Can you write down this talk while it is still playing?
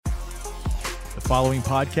The following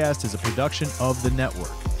podcast is a production of the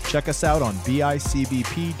network. Check us out on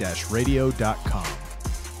bicbp-radio.com.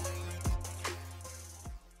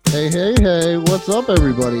 Hey, what's up,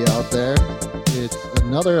 everybody out there? It's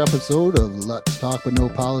another episode of Let's Talk But No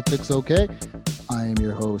Politics, okay? I am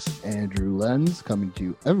your host, Andrew Lenz, coming to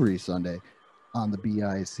you every Sunday on the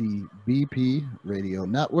BICBP Radio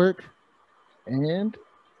Network. And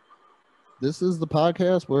this is the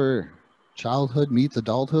podcast where childhood meets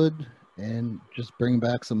adulthood and just bring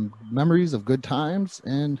back some memories of good times.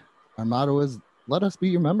 And our motto is, let us be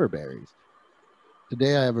your member berries.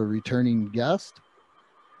 Today I have a returning guest,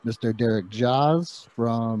 Mr. Derek Jaws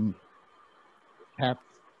from Tats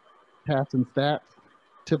and Stats,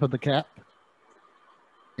 Tip of the Cap,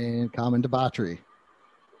 and Common Debauchery.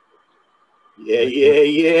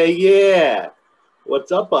 Yeah.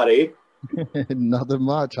 What's up, buddy? Nothing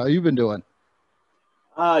much. How you been doing?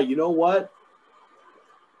 You know what?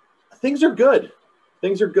 Things are good.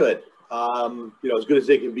 As good as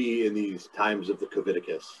they can be in these times of the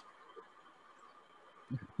Covidicus.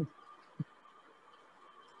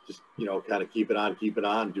 Just, kind of keep it on,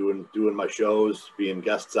 doing my shows, being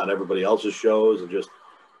guests on everybody else's shows, and just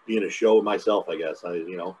being a show myself, I guess. What it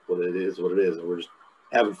is, and we're just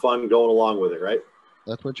having fun going along with it, right?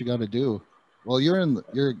 That's what you got to do. Well, you're in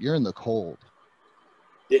the cold.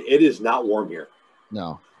 It is not warm here.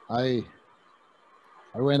 No, I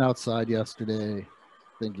went outside yesterday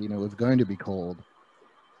thinking it was going to be cold,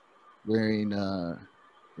 wearing a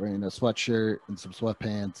sweatshirt and some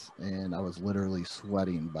sweatpants, and I was literally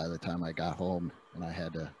sweating by the time I got home, and I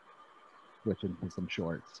had to switch into some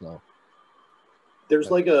shorts. So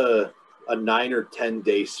there's like a 9 or 10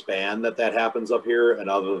 day span that happens up here, and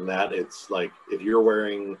other than that, it's like if you're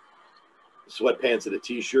wearing sweatpants and a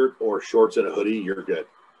t-shirt or shorts and a hoodie, you're good.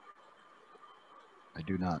 I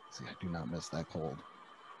do not miss that cold.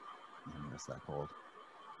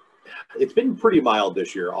 It's been pretty mild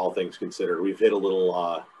this year, all things considered. We've hit a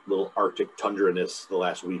little Arctic tundra-ness the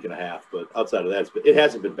last week and a half, but outside of that, it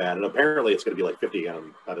hasn't been bad. And apparently, it's going to be like 50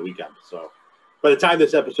 again by the weekend. So, by the time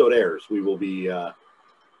this episode airs, we will be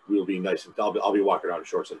nice and I'll be walking around in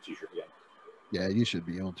shorts and a t-shirt again. Yeah, you should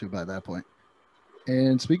be able to by that point.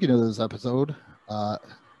 And speaking of this episode,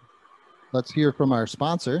 let's hear from our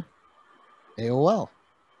sponsor, AOL.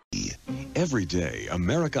 Every day,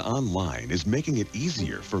 America Online is making it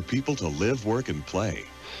easier for people to live, work, and play.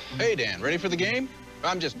 Hey, Dan, ready for the game?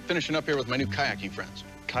 I'm just finishing up here with my new kayaking friends.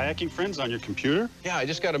 Kayaking friends on your computer? Yeah, I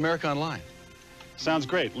just got America Online. Sounds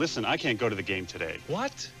great. Listen, I can't go to the game today.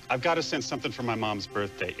 What? I've got to send something for my mom's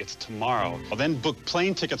birthday. It's tomorrow. I'll then book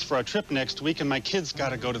plane tickets for our trip next week, and my kids got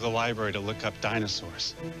to go to the library to look up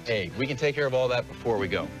dinosaurs. Hey, we can take care of all that before we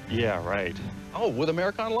go. Yeah, right. Oh, with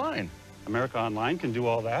America Online. America Online can do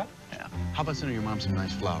all that? Yeah. How about sending your mom some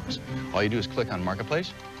nice flowers? All you do is click on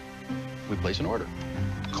Marketplace. We place an order.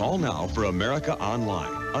 Call now for America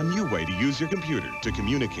Online, a new way to use your computer to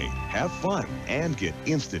communicate, have fun, and get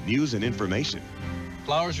instant news and information.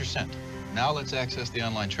 Flowers are sent. Now let's access the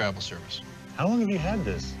online travel service. How long have you had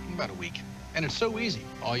this? About a week. And it's so easy.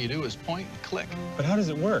 All you do is point and click. But how does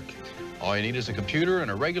it work? All you need is a computer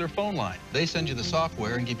and a regular phone line. They send you the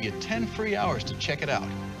software and give you 10 free hours to check it out.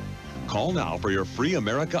 Call now for your free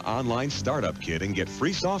America Online Startup Kit and get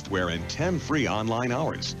free software and 10 free online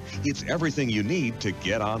hours. It's everything you need to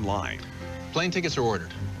get online. Plane tickets are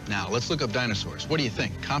ordered. Now, let's look up dinosaurs. What do you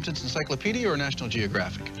think? Compton's Encyclopedia or National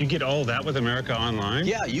Geographic? You get all that with America Online?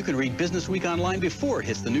 Yeah, you can read Business Week Online before it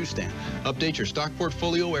hits the newsstand. Update your stock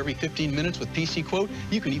portfolio every 15 minutes with PC Quote.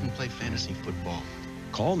 You can even play fantasy football.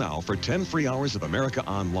 Call now for 10 free hours of America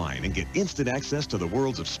Online and get instant access to the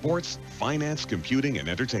worlds of sports, finance, computing, and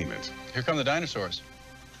entertainment. Here come the dinosaurs.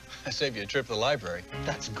 I saved you a trip to the library.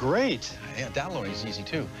 That's great. Yeah, downloading is easy,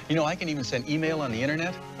 too. I can even send email on the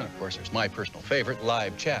internet. And, of course, there's my personal favorite,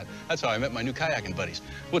 live chat. That's how I met my new kayaking buddies.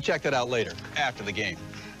 We'll check that out later, after the game.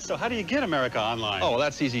 So how do you get America Online? Oh, well,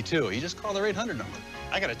 that's easy, too. You just call their 800 number.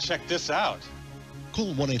 I got to check this out.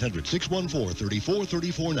 Call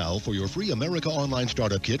 1-800-614-3434 now for your free America Online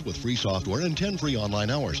Startup Kit with free software and 10 free online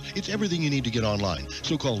hours. It's everything you need to get online.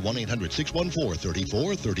 So call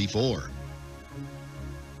 1-800-614-3434.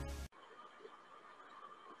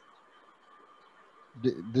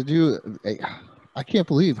 Did you? I can't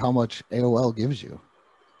believe how much AOL gives you.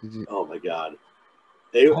 Did you? Oh my God,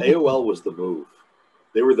 AOL was the move.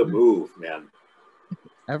 They were the move, man.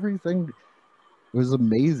 Everything. It was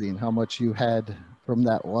amazing how much you had from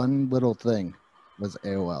that one little thing was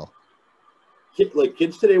AOL.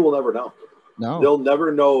 Kids today will never know. No, they'll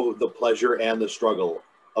never know the pleasure and the struggle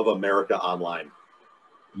of America Online.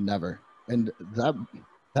 Never. And that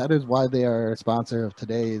that is why they are a sponsor of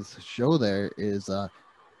today's show. There is the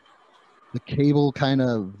cable kind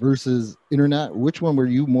of versus internet. Which one were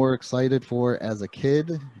you more excited for as a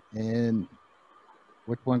kid, and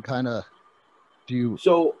which one kind of do you?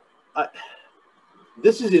 So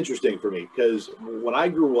this is interesting for me because when I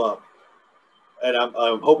grew up, and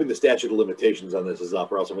I'm hoping the statute of limitations on this is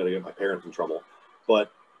up, or else I'm going to get my parents in trouble.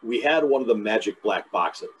 But we had one of the magic black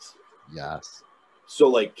boxes. Yes. So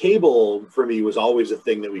like cable for me was always a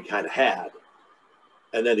thing that we kind of had,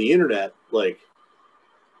 and then the internet, like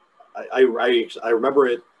I remember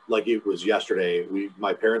it like it was yesterday.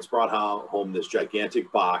 My parents brought home this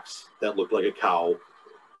gigantic box that looked like a cow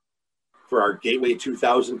for our Gateway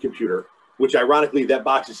 2000 computer, which ironically that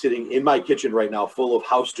box is sitting in my kitchen right now, full of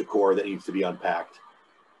house decor that needs to be unpacked.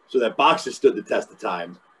 So that box has stood the test of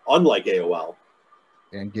time, unlike AOL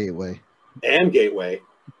And Gateway.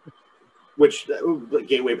 Which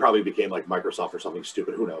Gateway probably became like Microsoft or something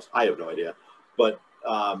stupid. Who knows? I have no idea. But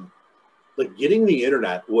like getting the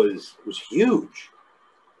internet was huge.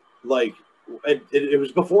 Like it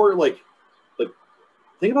was before like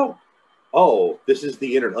think about, oh, this is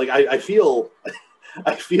the internet. Like I feel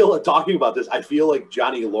talking about this, I feel like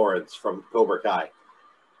Johnny Lawrence from Cobra Kai.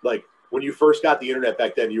 Like when you first got the internet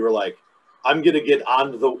back then, you were like, I'm gonna get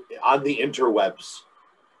on the interwebs,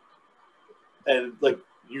 and like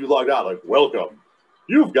you logged out like, welcome,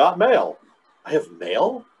 you've got mail. I have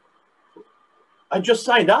mail? I just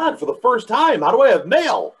signed on for the first time. How do I have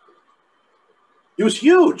mail? It was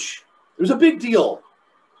huge. It was a big deal.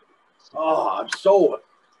 Oh,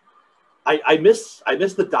 I miss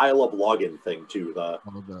the dial-up login thing too. The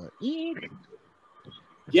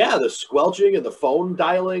squelching and the phone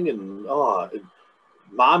dialing, and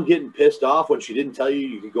mom getting pissed off when she didn't tell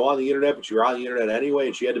you could go on the internet, but you were on the internet anyway,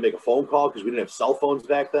 and she had to make a phone call because we didn't have cell phones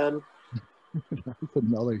back then. That's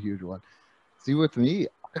another huge one. See, with me,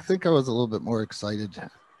 I think I was a little bit more excited.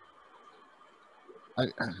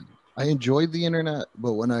 I enjoyed the internet,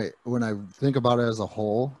 but when I think about it as a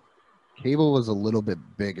whole, cable was a little bit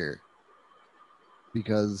bigger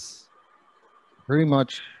because pretty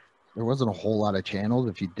much there wasn't a whole lot of channels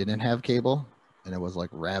if you didn't have cable, and it was like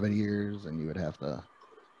rabbit ears, and you would have to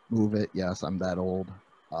move it. Yes, I'm that old.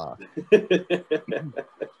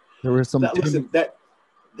 There was some. Listen,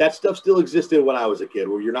 that stuff still existed when I was a kid.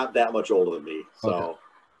 Well, you're not that much older than me, so okay.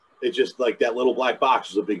 It's just like that little black box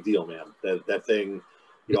was a big deal, man. That thing,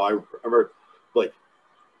 you know. I remember like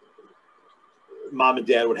mom and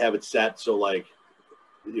dad would have it set so like,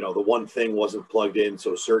 you know, the one thing wasn't plugged in,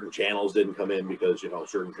 so certain channels didn't come in because, you know,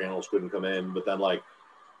 certain channels couldn't come in. But then, like,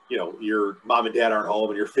 you know, your mom and dad aren't home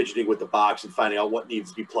and you're fidgeting with the box and finding out what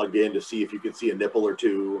needs to be plugged in to see if you can see a nipple or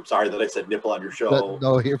two. I'm sorry that I said nipple on your show.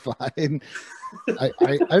 No, you're fine. I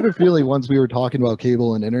have a feeling once we were talking about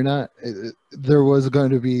cable and internet, there was going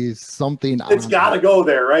to be something. It's got to go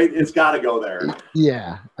there, right? It's got to go there.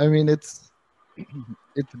 Yeah. I mean, it's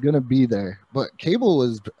going to be there. But cable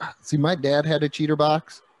was, see, my dad had a cheater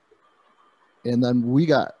box, and then we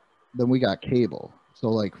got cable. So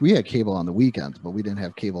like we had cable on the weekends, but we didn't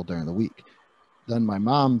have cable during the week. Then my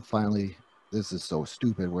mom finally, this is so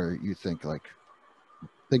stupid where you think like,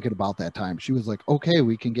 thinking about that time, she was like, okay,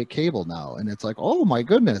 we can get cable now. And it's like, oh my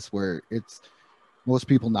goodness, where it's most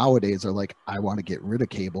people nowadays are like, I want to get rid of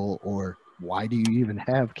cable, or why do you even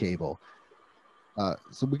have cable?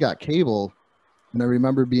 So we got cable, and I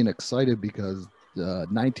remember being excited because the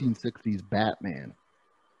 1960s Batman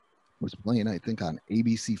was playing, I think, on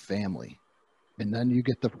ABC Family. And then you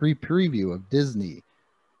get the free preview of Disney.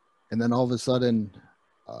 And then all of a sudden,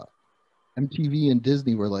 MTV and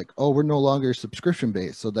Disney were like, oh, we're no longer subscription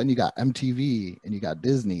based. So then you got MTV and you got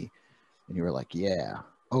Disney, and you were like, yeah,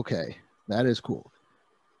 okay, that is cool.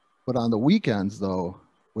 But on the weekends, though,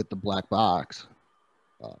 with the black box,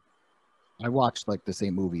 I watched like the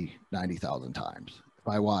same movie 90,000 times.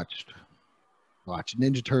 I watched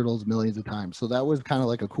Ninja Turtles millions of times. So that was kind of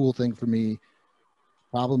like a cool thing for me.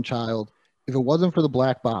 Problem child. If it wasn't for the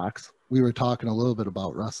black box, we were talking a little bit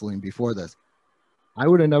about wrestling before this, I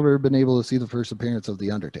would have never been able to see the first appearance of The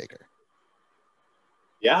Undertaker.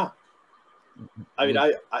 Yeah. I mean,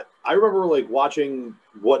 I remember like watching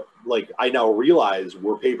what like I now realize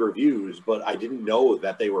were pay-per-views, but I didn't know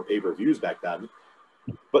that they were pay-per-views back then.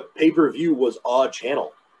 But pay-per-view was a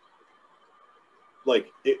channel. Like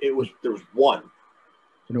it was, there was one.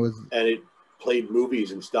 And it played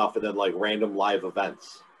movies and stuff, and then like random live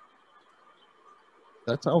events.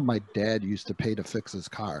 That's how my dad used to pay to fix his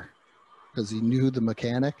car, because he knew the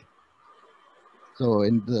mechanic. So,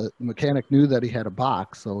 and the mechanic knew that he had a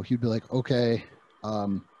box, so he'd be like, okay,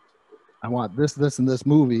 I want this, and this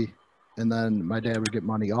movie. And then my dad would get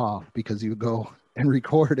money off because he would go and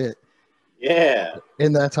record it. Yeah.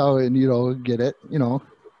 And that's how, and get it,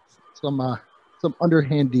 some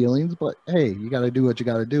underhand dealings, but hey, you got to do what you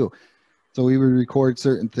got to do. So we would record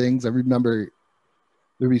certain things. I remember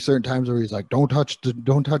there'd be certain times where he's like, don't touch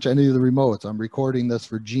any of the remotes. I'm recording this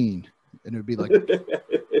for Gene. And it'd be like,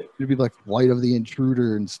 Flight of the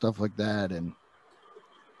Intruder and stuff like that. And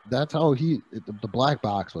that's how the black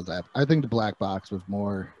box was that. I think the black box was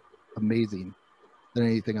more amazing than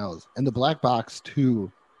anything else. And the black box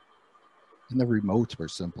too, and the remotes were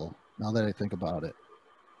simple. Now that I think about it,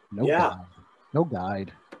 no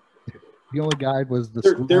guide. The only guide was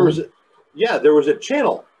there was a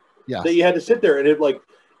channel that you had to sit there, and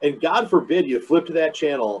and God forbid you flip to that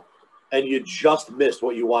channel and you just missed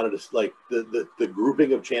what you wanted to, like the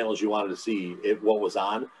grouping of channels you wanted to see what was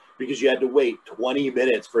on, because you had to wait 20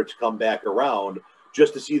 minutes for it to come back around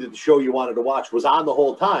just to see that the show you wanted to watch was on the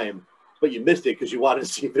whole time, but you missed it because you wanted to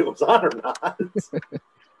see if it was on or not.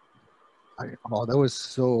 That was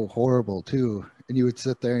so horrible too. And you would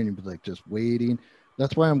sit there and you'd be like just waiting.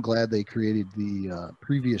 That's why I'm glad they created the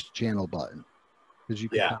previous channel button, because you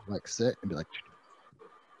could kind of like sit and be like,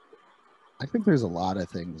 I think there's a lot of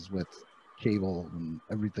things with cable and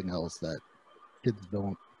everything else that kids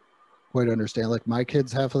don't quite understand. Like my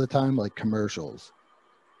kids, half of the time, like commercials,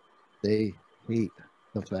 they hate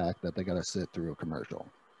the fact that they got to sit through a commercial.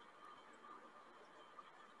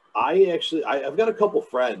 I've got a couple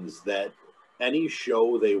friends that any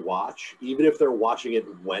show they watch, even if they're watching it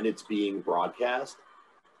when it's being broadcast,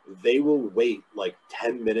 they will wait like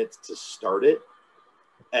 10 minutes to start it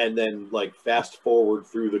and then like fast forward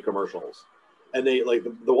through the commercials. And they like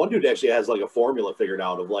the one dude actually has like a formula figured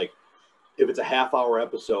out of like, if it's a half-hour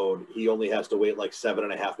episode, he only has to wait like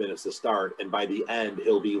 7.5 minutes to start, and by the end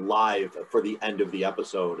he'll be live for the end of the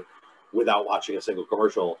episode without watching a single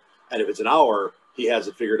commercial. And if it's an hour, he has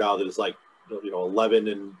it figured out that it's like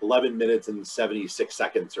 11 minutes and 76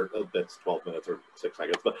 seconds, or that's 12 minutes or 6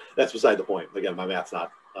 seconds, but that's beside the point. Again, my math's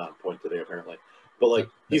not on point today apparently, but like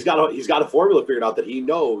he's got a formula figured out that he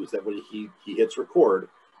knows that when he hits record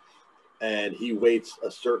and he waits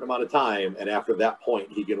a certain amount of time, and after that point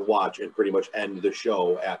he can watch and pretty much end the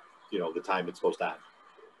show at the time it's supposed to end.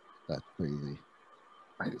 That's crazy.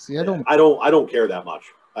 I don't care that much.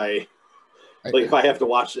 If I have to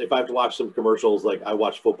watch some commercials, like I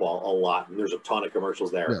watch football a lot, and there's a ton of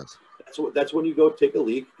commercials there. Yes. That's when you go take a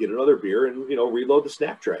leak, get another beer, and reload the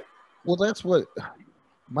snack tray. Well, that's what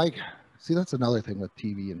Mike. See, that's another thing with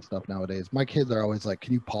TV and stuff nowadays. My kids are always like,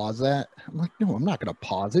 "Can you pause that?" I'm like, "No, I'm not going to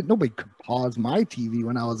pause it. Nobody could pause my TV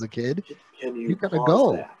when I was a kid. You got to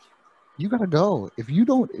go. That? You got to go. If you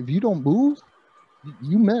don't move,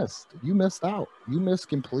 you missed. You missed out. You missed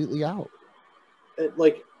completely out."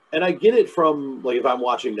 And I get it from, like, if I'm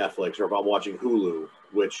watching Netflix or if I'm watching Hulu,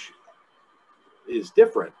 which is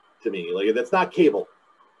different to me. Like, that's not cable.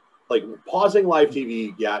 Like, pausing live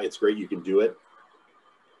TV, yeah, it's great. You can do it.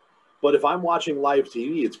 But if I'm watching live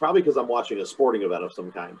TV, it's probably because I'm watching a sporting event of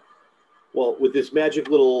some kind. Well, with this magic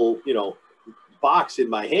little, box in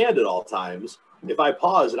my hand at all times, if I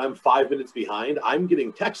pause and I'm 5 minutes behind, I'm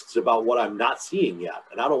getting texts about what I'm not seeing yet.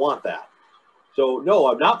 And I don't want that. So, no,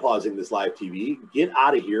 I'm not pausing this live TV. Get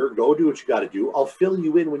out of here. Go do what you got to do. I'll fill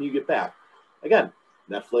you in when you get back. Again,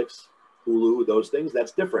 Netflix, Hulu, those things,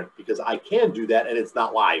 that's different because I can do that and it's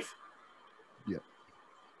not live. Yeah.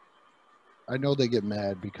 I know they get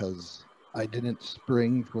mad because I didn't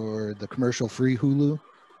spring for the commercial-free Hulu,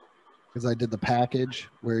 because I did the package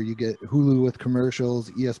where you get Hulu with commercials,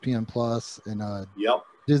 ESPN Plus, and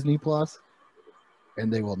Disney Plus, and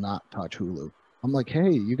they will not touch Hulu. I'm like, hey,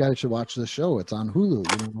 you guys should watch this show. It's on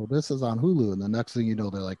Hulu. This is on Hulu. And the next thing you know,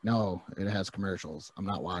 they're like, no, it has commercials. I'm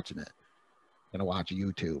not watching it. I'm going to watch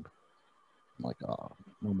YouTube. I'm like, oh,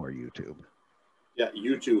 no more YouTube. Yeah,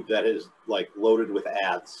 YouTube that is like loaded with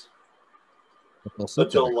ads. What's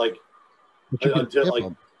that?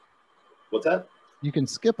 You can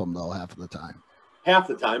skip them though half of the time. Half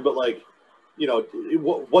the time, but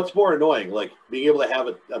what's more annoying? Like being able to have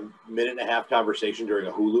a minute and a half conversation during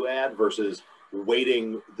a Hulu ad versus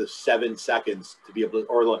waiting the 7 seconds to be able to,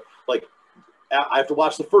 or like I have to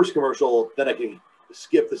watch the first commercial, then I can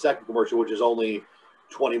skip the second commercial, which is only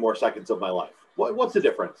 20 more seconds of my life. What's the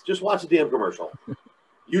difference? Just watch the damn commercial.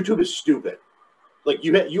 YouTube is stupid. Like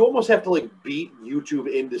you almost have to like beat YouTube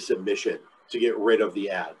into submission to get rid of the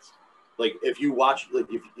ads. Like if you watch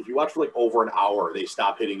for like over an hour, they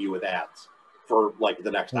stop hitting you with ads for like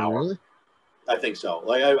the next hour. Really? I think so.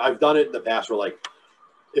 Like I've done it in the past where like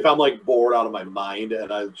if I'm like bored out of my mind and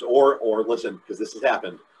or listen, because this has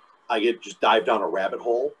happened, I get just dive down a rabbit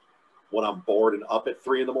hole when I'm bored and up at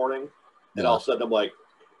 3 a.m. and all of a sudden I'm like,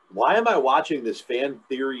 why am I watching this fan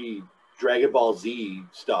theory Dragon Ball Z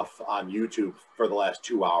stuff on YouTube for the last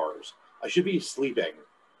 2 hours? I should be sleeping.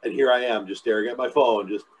 And here I am just staring at my phone.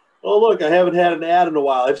 Just, oh, look, I haven't had an ad in a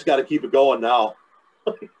while. I just got to keep it going now.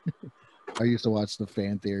 I used to watch the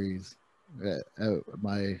fan theories at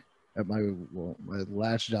my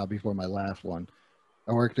last job before my last one.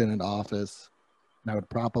 I worked in an office, and I would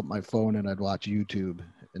prop up my phone and I'd watch YouTube.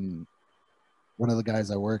 And one of the guys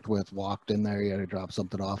I worked with walked in there. He had to drop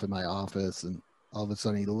something off in my office, and all of a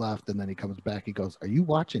sudden he left. And then he comes back. He goes, "Are you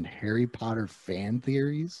watching Harry Potter fan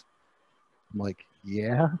theories?" I'm like,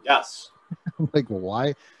 "Yeah." Yes. I'm like, "Well, why?"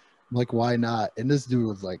 I'm like, "Why not?" And this dude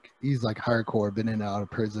was like, he's like hardcore, been in and out of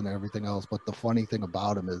prison and everything else. But the funny thing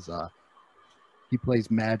about him is he plays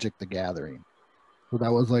Magic the Gathering. So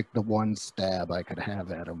that was like the one stab I could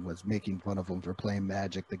have at him, was making fun of him for playing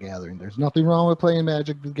Magic the Gathering. There's nothing wrong with playing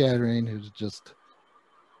Magic the Gathering. It was just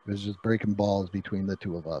breaking balls between the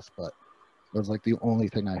two of us. But it was like the only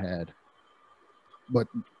thing I had. But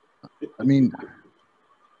I mean,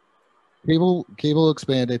 cable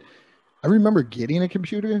expanded. I remember getting a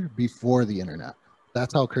computer before the internet.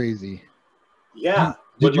 That's how crazy. Yeah.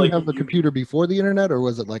 Did you have a computer before the internet, or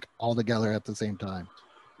was it like all together at the same time?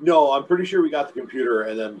 No, I'm pretty sure we got the computer,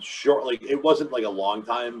 and then shortly, it wasn't like a long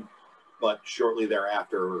time, but shortly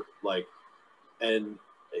thereafter, and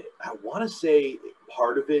I want to say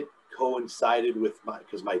part of it coincided with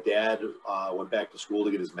because my dad went back to school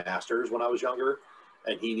to get his master's when I was younger,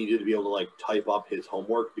 and he needed to be able to type up his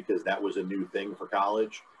homework because that was a new thing for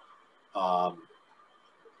college.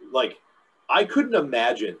 I couldn't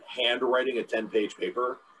imagine handwriting a 10-page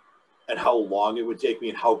paper and how long it would take me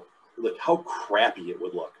and how crappy it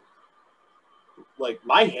would look.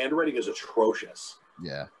 My handwriting is atrocious.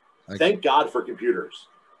 Yeah. Thank God for computers.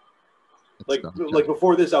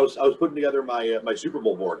 Before this, I was putting together my Super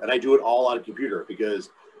Bowl board, and I do it all on a computer because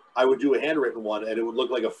I would do a handwritten one and it would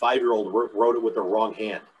look like a 5-year-old wrote it with the wrong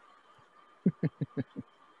hand.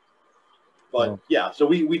 But yeah, so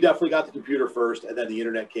we definitely got the computer first, and then the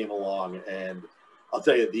internet came along, and I'll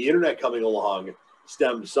tell you, the internet coming along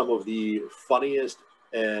stemmed some of the funniest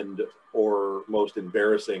or most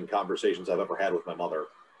embarrassing conversations I've ever had with my mother.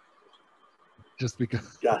 Just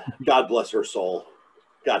because God bless her soul.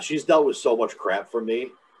 God, she's dealt with so much crap from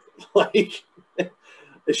me.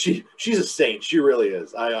 She's a saint. She really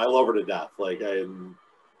is. I love her to death.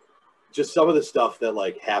 Just some of the stuff that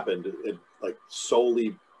happened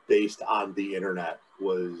solely based on the internet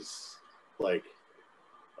was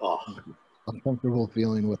uncomfortable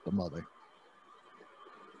feeling with the mother.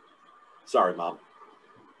 Sorry, Mom.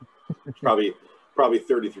 It's probably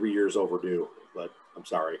 33 years overdue, but I'm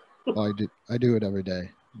sorry. Oh, I do it every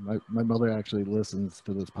day. My mother actually listens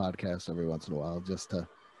to this podcast every once in a while just to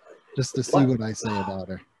see what I say about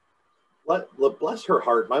her. Bless her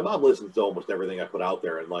heart. My mom listens to almost everything I put out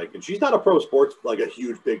there, and she's not a pro sports, a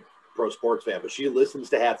huge big pro sports fan, but she listens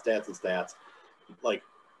to Stats and Stats.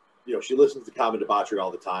 She listens to Common Debauchery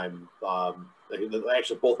all the time.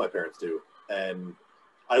 Actually, both my parents do, and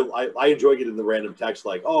I enjoy getting the random text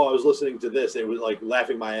I was listening to this, and it was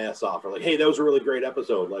laughing my ass off, or hey, that was a really great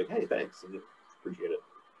episode. Hey, thanks, and appreciate it.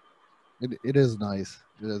 It is nice.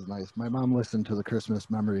 It is nice. My mom listened to the Christmas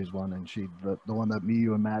Memories one, and the one that me,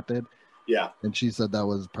 you, and Matt did. Yeah. And she said that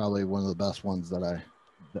was probably one of the best ones that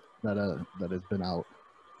has been out.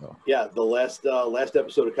 So. Yeah, the last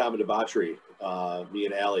episode of Common Debauchery, me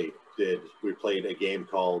and Allie did. We played a game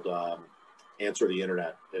called Answer the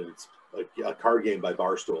Internet, and it's a card game by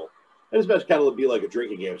Barstool. And it's meant to kind of be like a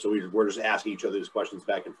drinking game. So we're just asking each other these questions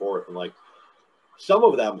back and forth, and some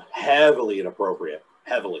of them heavily inappropriate,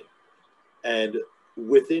 heavily. And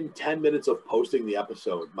within 10 minutes of posting the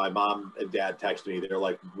episode, my mom and dad texted me. They're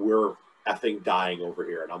like, "We're effing dying over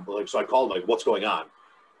here." And I'm so I called them, "What's going on?"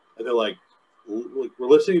 And they're like, "We're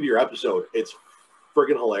listening to your episode. It's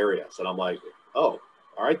friggin' hilarious." And I'm like, "Oh,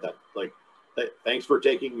 all right then. Thanks for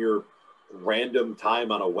taking your random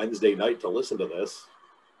time on a Wednesday night to listen to this."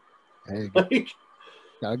 Hey,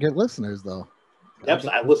 gotta get listeners though.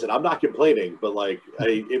 Listen, I'm not complaining, but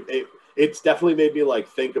it's definitely made me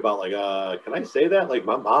think about can I say that?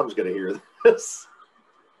 My mom's gonna hear this.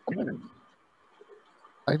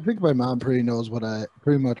 I think my mom pretty much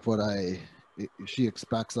what she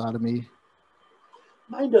expects out of me.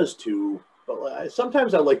 Mine does too, but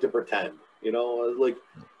sometimes I like to pretend.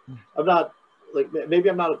 I'm not maybe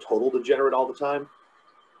I'm not a total degenerate all the time,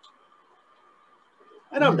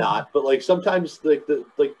 and I'm not. But sometimes the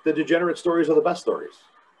degenerate stories are the best stories.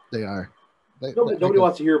 They are. Nobody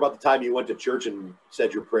wants to hear about the time you went to church and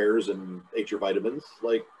said your prayers and ate your vitamins.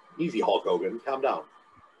 Easy, Hulk Hogan, calm down.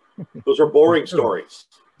 Those are boring stories.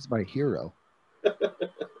 He's my hero.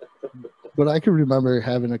 But I can remember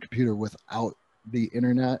having a computer without the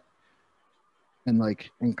internet, and like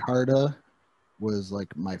Encarta was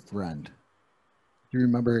like my friend. Do you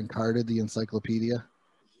remember Encarta, the encyclopedia?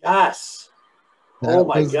 Yes. That Oh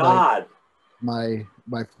my was like God. my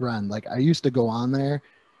friend. Like I used to go on there,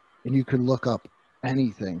 and you could look up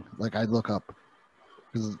anything. Like I'd look up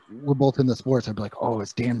because we're both in the sports. I'd be like, oh,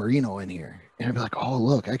 it's Dan Marino in here, and I'd be like, oh,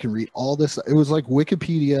 look, I can read all this. It was like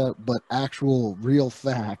Wikipedia, but actual real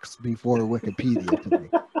facts before Wikipedia to me.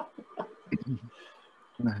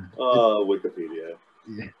 Wikipedia.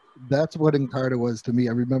 That's what Encarta was to me.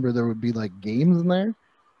 I remember there would be like games in there.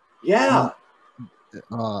 Yeah.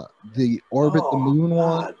 The Orbit the Moon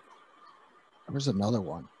one. God. There's another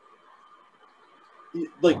one.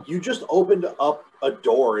 Like you just opened up a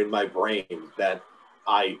door in my brain that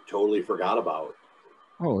I totally forgot about.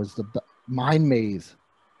 Oh, it's the Mind Maze.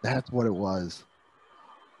 That's what it was.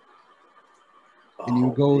 And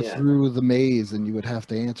you go through the maze, and you would have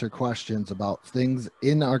to answer questions about things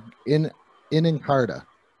in Encarta.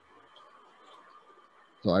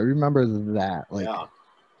 So I remember that, like,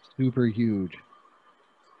 super huge.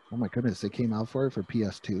 Oh my goodness, they came out for it for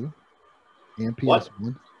PS2 and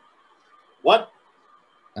PS1. What?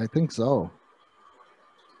 I think so.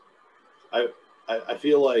 I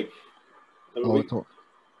feel like.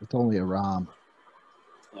 It's only a ROM.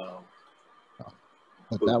 Oh.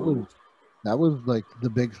 But that was like the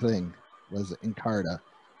big thing was Encarta.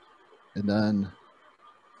 And then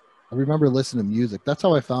I remember listening to music. That's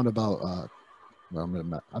how I found about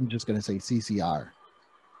I'm just gonna say CCR.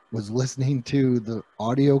 Was listening to the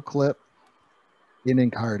audio clip in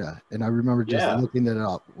Encarta, and I remember just looking it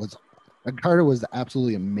up. Encarta was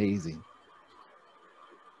absolutely amazing.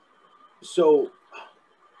 So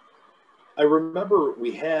I remember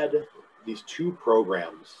we had these two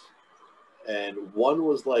programs, and one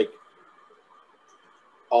was like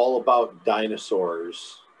all about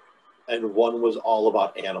dinosaurs, and one was all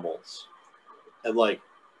about animals. And like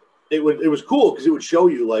it was cool because it would show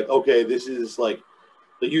you like, okay, this is like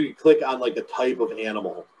you could click on like the type of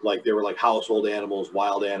animal. Like there were like household animals,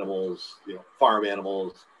 wild animals, farm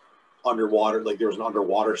animals, underwater. Like there was an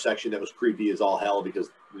underwater section that was creepy as all hell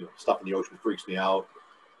because stuff in the ocean freaks me out.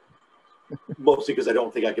 Mostly because I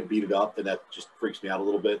don't think I can beat it up, and that just freaks me out a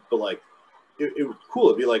little bit. But like it was cool.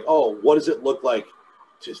 It'd be like, oh, what does it look like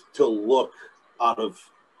to look out of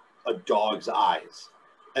a dog's eyes?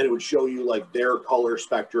 And it would show you like their color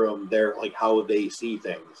spectrum, their like how they see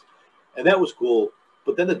things. And that was cool.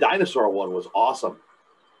 But then the dinosaur one was awesome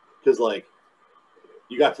because like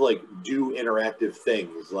you got to like do interactive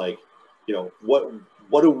things like,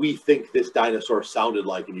 what do we think this dinosaur sounded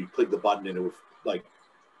like? And you click the button and it would like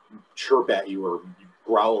chirp at you or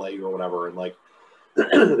growl at you or whatever. And like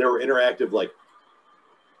there were interactive like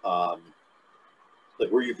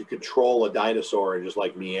where you could control a dinosaur and just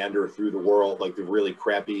like meander through the world, like the really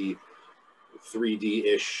crappy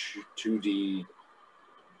 3D-ish 2D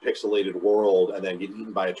pixelated world, and then get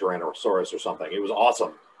eaten by a Tyrannosaurus or something. It was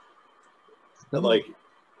awesome. And like,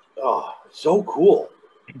 oh, so cool.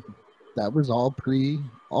 That was all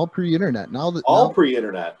pre-internet. Now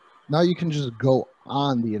pre-internet. Now you can just go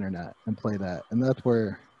on the internet and play that, and that's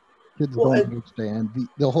where kids don't understand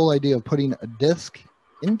the whole idea of putting a disc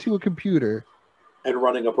into a computer and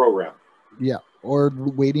running a program. Yeah, or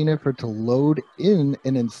waiting for it to load in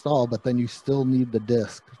and install, but then you still need the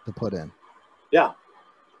disc to put in. Yeah,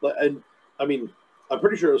 and I mean, I'm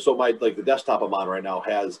pretty sure. So the desktop I'm on right now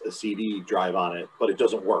has a CD drive on it, but it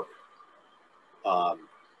doesn't work.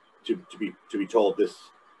 To be told, this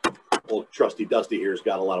old trusty Dusty here's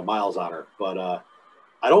got a lot of miles on her, but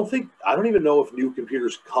I don't even know if new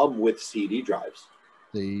computers come with CD drives.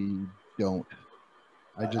 They don't.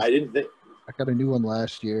 I didn't think. I got a new one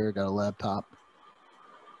last year. I got a laptop.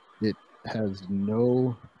 It has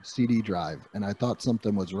no CD drive, and I thought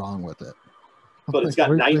something was wrong with it. But it's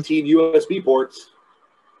got 19 USB ports.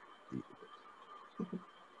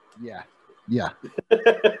 Yeah.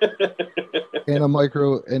 And a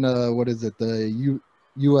micro, and what is it? The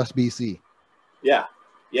USB-C. Yeah.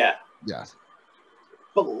 Yes.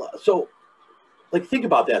 But so, think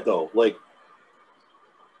about that though. Like,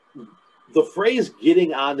 the phrase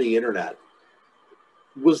 "getting on the internet"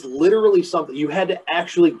 was literally something you had to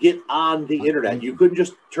actually get on the internet. You couldn't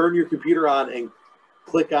just turn your computer on and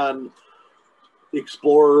click on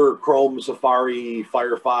Explorer, Chrome, Safari,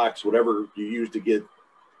 Firefox, whatever you use to get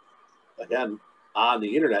again on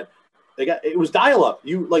the internet. It was dial-up.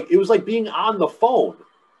 It was like being on the phone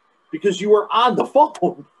because you were on the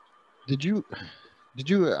phone. Did you?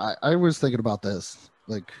 I was thinking about this,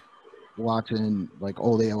 like watching like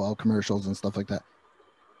old AOL commercials and stuff like that.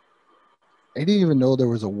 I didn't even know there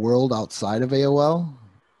was a world outside of AOL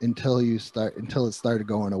until it started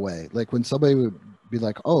going away. Like when somebody would be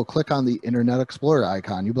like, "Oh, click on the Internet Explorer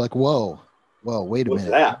icon," you'd be like, "Whoa, wait a What's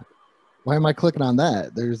minute. that? Why am I clicking on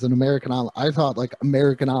that?" There's an American Online. I thought like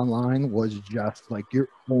American Online was just like your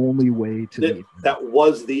only way to the That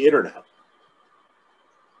was the internet.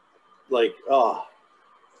 Like, oh.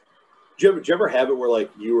 Did you ever have it where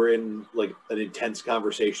like you were in like an intense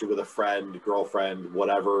conversation with a friend, girlfriend,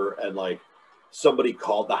 whatever, and like somebody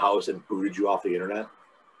called the house and booted you off the internet?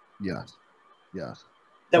 Yes.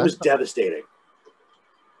 That was devastating.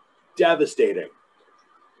 Devastating.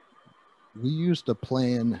 We used to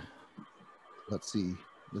plan, let's see,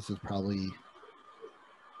 this is probably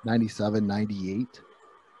 97, 98.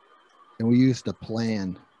 And we used to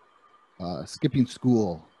plan skipping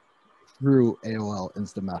school through AOL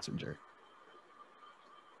Instant Messenger.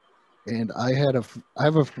 And I have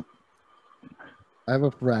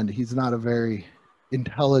a friend. He's not a very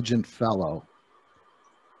intelligent fellow.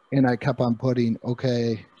 And I kept on putting,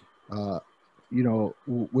 okay,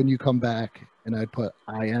 when you come back, and I'd put,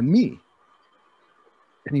 I am me.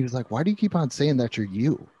 And he was like, why do you keep on saying that you're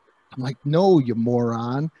you? I'm like, no, you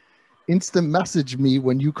moron. Instant message me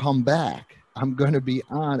when you come back. I'm going to be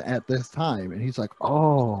on at this time. And he's like,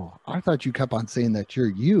 oh, I thought you kept on saying that you're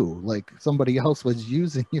you. Like somebody else was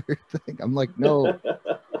using your thing. I'm like, no.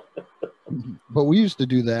 But we used to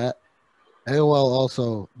do that. AOL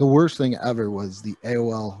also, the worst thing ever was the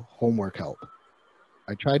AOL homework help.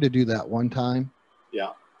 I tried to do that one time. Yeah.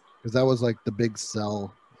 Because that was like the big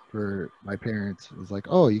sell for my parents. It was like,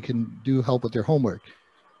 oh, you can do help with your homework.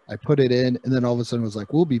 I put it in, and then all of a sudden it was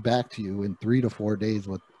like, we'll be back to you in 3 to 4 days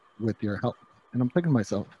with your help. And I'm thinking to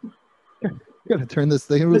myself, I gotta turn this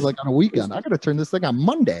thing. It was like on a weekend. I gotta turn this thing on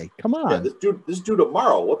Monday. Come on. Yeah, this due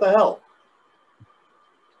tomorrow. What the hell?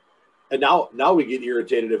 And now we get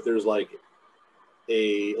irritated if there's like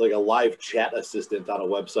a live chat assistant on a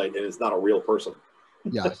website and it's not a real person.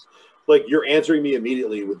 Yes. Like you're answering me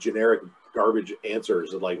immediately with generic garbage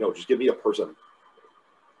answers, and like, no, just give me a person.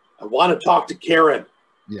 I want to talk to Karen.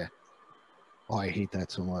 Yeah. Oh, I hate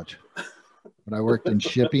that so much. When I worked in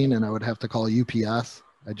shipping and I would have to call UPS,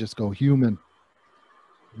 I just go human.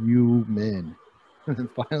 And then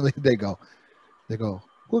finally they go,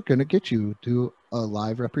 we're going to get you to a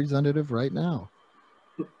live representative right now.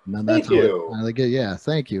 And then that's Thank you. how I finally get, yeah,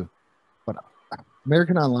 thank you. But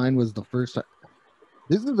American Online was the first.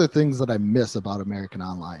 These are the things that I miss about American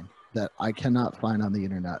Online that I cannot find on the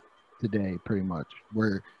internet today, pretty much,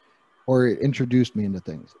 or it introduced me into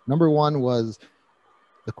things. Number one was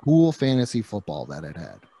the cool fantasy football that it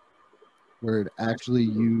had, where it actually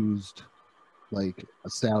used like a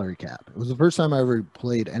salary cap. It was the first time I ever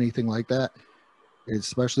played anything like that,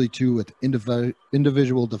 especially too with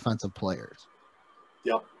individual defensive players.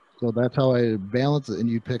 Yep. So that's how I balance it. And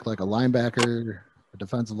you pick like a linebacker, a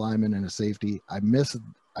defensive lineman, and a safety.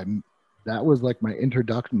 That was like my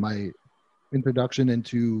introduction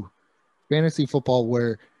into fantasy football,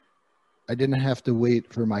 where I didn't have to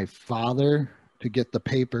wait for my father to get the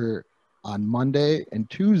paper on Monday and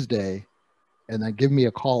Tuesday and then give me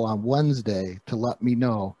a call on Wednesday to let me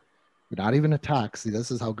know. Not even a text. See, this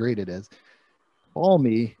is how great it is. Call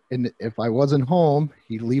me, and if I wasn't home,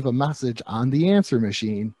 he'd leave a message on the answer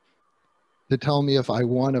machine to tell me if I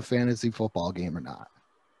won a fantasy football game or not.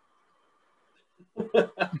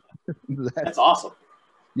 That's awesome.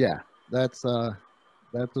 Yeah, that's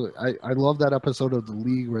what I love that episode of the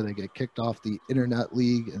league where they get kicked off the internet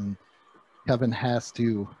league and Kevin has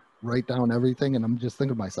to write down everything. And I'm just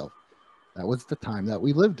thinking to myself, that was the time that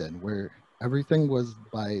we lived in where everything was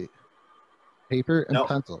by paper and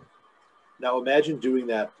pencil. Now imagine doing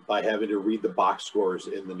that by having to read the box scores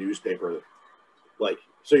in the newspaper, like,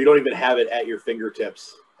 so you don't even have it at your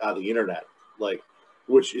fingertips on the internet, like,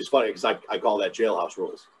 which is funny because I call that jailhouse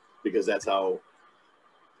rules, because that's how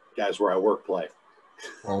guys where I work play.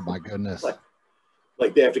 Oh my goodness.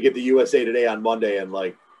 like they have to get the USA Today on Monday, and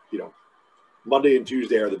like, Monday and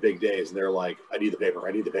Tuesday are the big days, and they're like, I need the paper,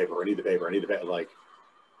 I need the paper, I need the paper, I need the paper. Like,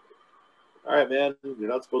 all right, man, you're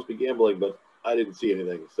not supposed to be gambling, but I didn't see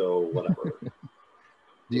anything, so whatever.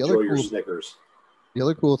 Enjoy your Snickers. The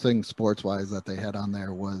other cool thing sports-wise that they had on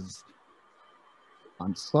there was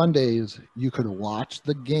on Sundays, you could watch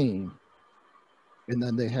the game, and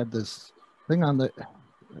then they had this thing on the,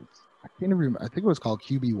 I can't even remember, I think it was called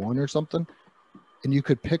QB1 or something, and you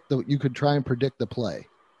could try and predict the play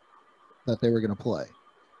that they were going to play.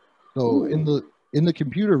 So in the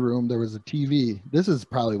computer room, there was a TV. This is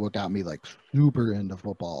probably what got me like super into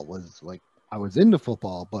football, was like, I was into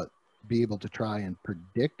football, but be able to try and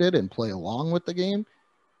predict it and play along with the game.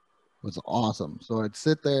 was awesome. So I'd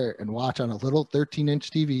sit there and watch on a little 13-inch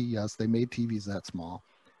TV. Yes, they made TVs that small,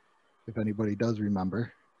 if anybody does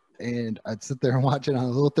remember. And I'd sit there and watch it on a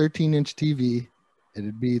little 13-inch TV.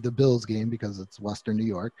 It'd be the Bills game because it's Western New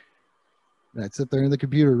York. And I'd sit there in the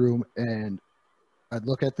computer room and I'd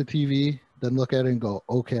look at the TV, then look at it and go,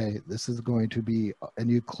 okay, this is going to be, and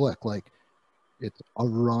you click like it's a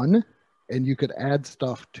run, and you could add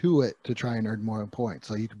stuff to it to try and earn more points.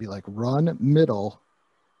 So you could be like run middle.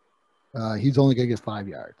 He's only going to get 5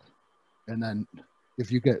 yards. And then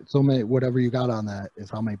if you get so many, whatever you got on that is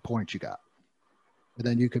how many points you got. And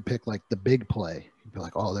then you could pick like the big play. You'd be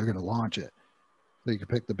like, oh, they're going to launch it. So you could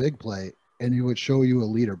pick the big play and it would show you a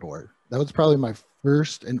leaderboard. That was probably my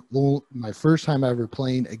first time ever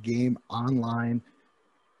playing a game online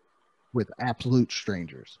with absolute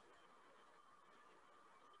strangers.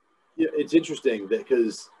 Yeah, it's interesting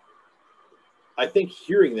because I think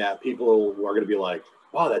hearing that, people are going to be like,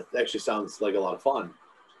 wow, that actually sounds like a lot of fun.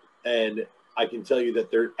 And I can tell you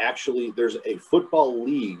that there's a football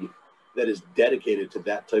league that is dedicated to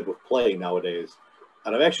that type of play nowadays.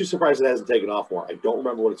 And I'm actually surprised it hasn't taken off more. I don't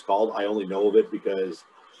remember what it's called. I only know of it because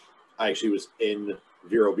I actually was in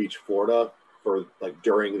Vero Beach, Florida for like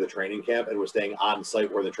during the training camp and was staying on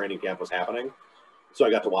site where the training camp was happening. So I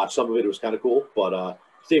got to watch some of it. It was kind of cool, but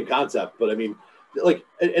same concept. But I mean, like,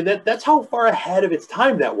 and that's how far ahead of its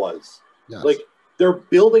time that was. Yes. Like, they're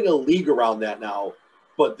building a league around that now,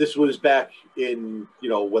 but this was back in,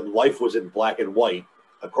 when life was in black and white,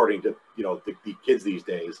 according to, the kids these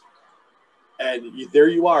days. And there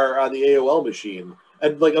you are on the AOL machine.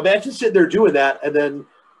 And, like, imagine sitting there doing that, and then,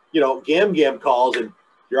 Gam calls, and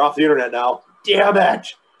you're off the internet now. Damn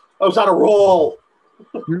it! I was on a roll.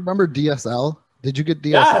 You remember DSL? Did you get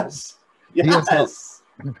DSL? Yes. Yes.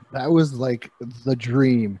 DSL. That was, like, the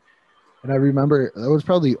dream. And I remember that was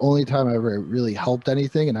probably the only time I ever really helped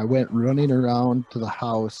anything. And I went running around to the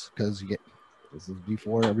house because this is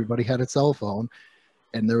before everybody had a cell phone.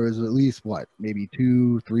 And there was at least, maybe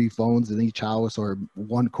 2-3 phones in each house or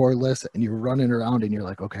one cordless. And you're running around and you're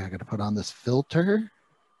like, okay, I got to put on this filter.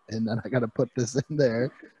 And then I got to put this in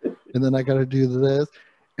there. And then I got to do this.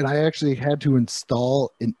 And I actually had to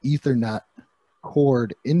install an Ethernet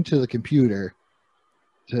cord into the computer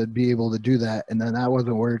to be able to do that. And then that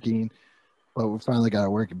wasn't working. But we finally got it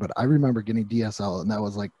working. But I remember getting DSL, and that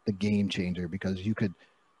was like the game changer because you could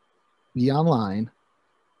be online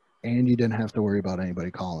and you didn't have to worry about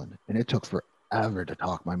anybody calling. And it took forever to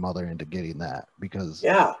talk my mother into getting that because,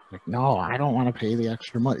 no, I don't want to pay the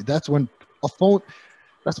extra money. That's when a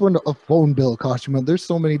phone bill cost you money. There's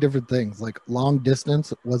so many different things. Like long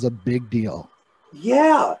distance was a big deal.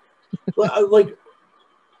 Yeah. Like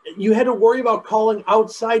you had to worry about calling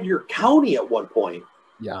outside your county at one point.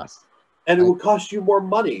 Yes. And it would cost you more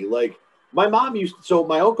money. Like my mom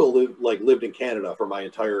my uncle lived in Canada for my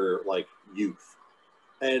entire youth.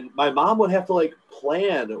 And my mom would have to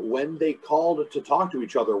plan when they called to talk to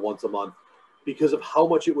each other once a month because of how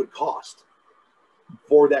much it would cost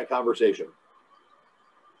for that conversation.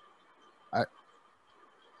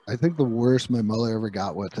 I think the worst my mother ever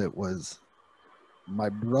got with it was me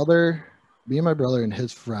and my brother and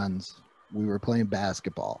his friends, we were playing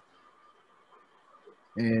basketball.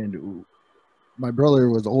 And my brother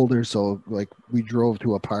was older, so we drove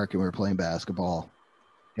to a park and we were playing basketball.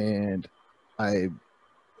 And I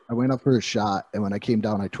went up for a shot, and when I came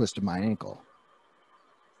down, I twisted my ankle.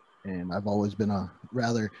 And I've always been a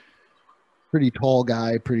rather pretty tall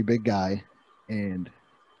guy, pretty big guy, and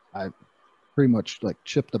I pretty much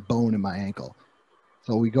chipped a bone in my ankle.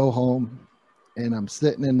 So we go home, and I'm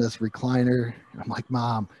sitting in this recliner. I'm like,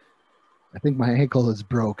 Mom, I think my ankle is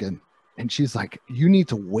broken. And she's like, you need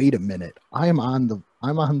to wait a minute. I'm on the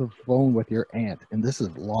phone with your aunt, and this is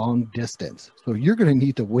long distance. So you're going to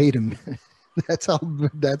need to wait a minute. That's how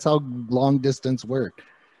long distance worked.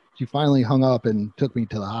 She finally hung up and took me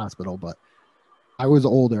to the hospital, but I was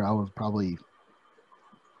older. I was probably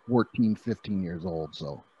 14, 15 years old.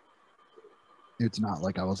 So it's not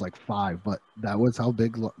like I was 5, but that was how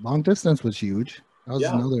big long distance was huge. That was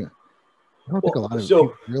another. I don't think a lot of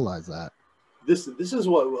people realize that. This is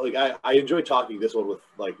what I enjoy talking this one with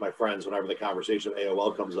my friends whenever the conversation of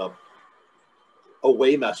AOL comes up.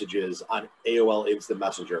 Away messages on AOL Instant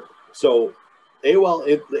Messenger. So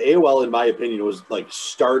AOL in my opinion was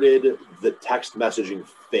started the text messaging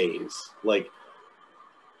phase.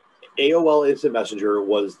 AOL Instant Messenger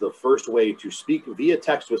was the first way to speak via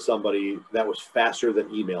text with somebody that was faster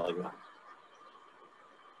than emailing them.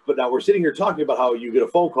 But now we're sitting here talking about how you get a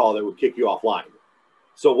phone call that would kick you offline.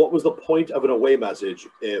 So what was the point of an away message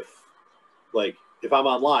if I'm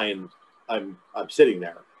online, I'm sitting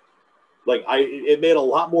there? Like it made a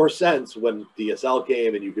lot more sense when DSL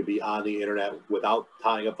came and you could be on the internet without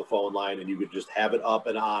tying up the phone line and you could just have it up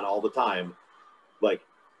and on all the time. Like,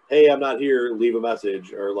 hey, I'm not here, leave a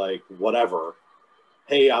message, or like whatever.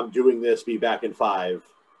 Hey, I'm doing this, be back in 5.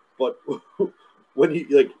 But when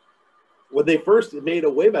they first made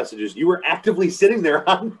away messages, you were actively sitting there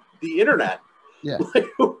on the internet. Yeah. Like,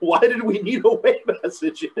 why did we need away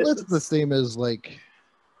messages? Well, it's the same as like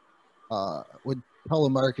when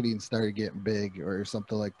telemarketing started getting big or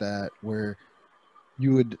something like that, where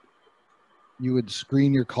you would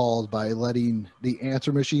screen your calls by letting the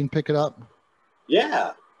answer machine pick it up.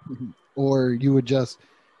 Yeah. Or you would just,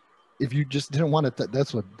 if you just didn't want it,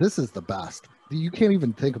 this is the best. You can't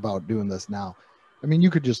even think about doing this now. I mean, you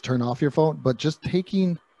could just turn off your phone, but just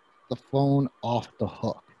taking the phone off the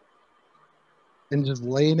hook and just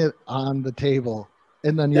laying it on the table.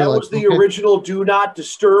 And then that was the original do not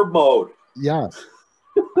disturb mode. Yes.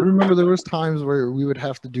 I remember there was times where we would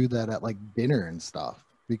have to do that at like dinner and stuff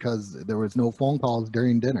because there was no phone calls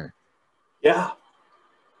during dinner. Yeah.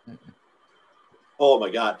 Oh my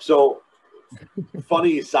God. So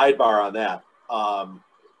funny sidebar on that.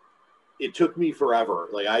 It took me forever.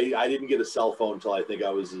 Like I didn't get a cell phone until I think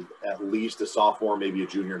I was at least a sophomore, maybe a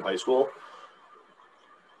junior in high school.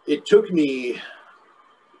 It took me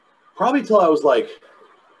probably till I was like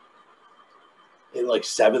in like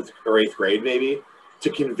 7th or 8th grade, maybe, to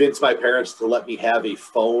convince my parents to let me have a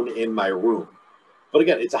phone in my room. But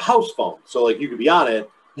again, it's a house phone. So like you could be on it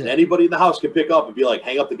and anybody in the house can pick up and be like,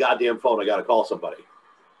 hang up the goddamn phone. I got to call somebody.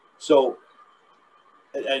 So,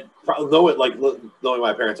 and knowing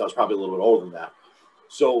my parents, I was probably a little bit older than that.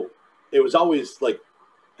 So it was always like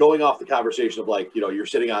going off the conversation of like, you're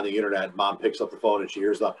sitting on the internet, mom picks up the phone and she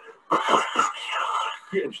hears the,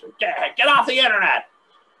 get off the internet.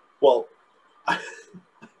 Well,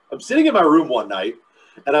 I'm sitting in my room one night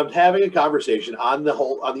and I'm having a conversation on the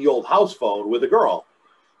old house phone with a girl.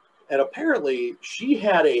 And apparently she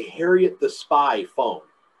had a Harriet the Spy phone.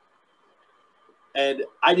 And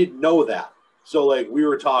I didn't know that. So like we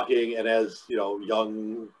were talking and as,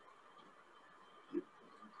 young,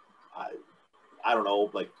 I don't know,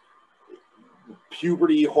 like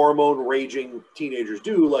puberty hormone raging teenagers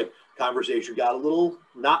do, like conversation got a little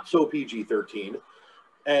not so PG-13.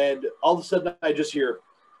 And all of a sudden I just hear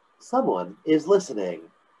someone is listening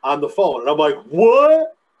on the phone. And I'm like,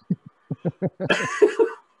 what?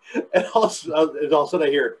 and all of a sudden I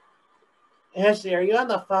hear, Ashley, are you on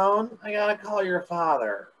the phone? I got to call your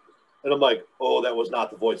father. And I'm like, oh, that was not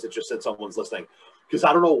the voice that just said someone's listening. Because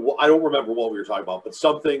I don't remember what we were talking about, but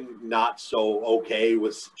something not so okay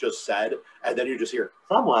was just said. And then you just hear,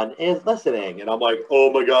 someone is listening. And I'm like,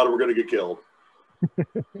 oh my God, we're going to get killed.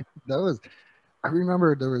 I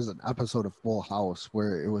remember there was an episode of Full House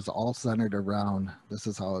where it was all centered around, this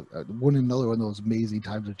is how, another one of those amazing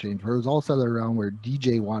times of change, where it was all centered around where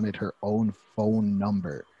DJ wanted her own phone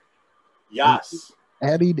number. Yes. And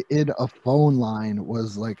adding in a phone line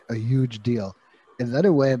was like a huge deal. And then it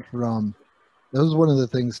went from, that was one of the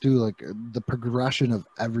things too, like the progression of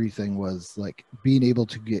everything was like being able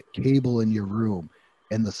to get cable in your room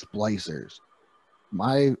and the splicers.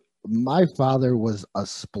 My father was a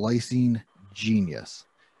splicing genius.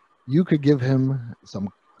 You could give him some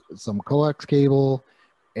coax cable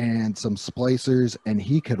and some splicers and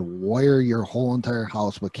he could wire your whole entire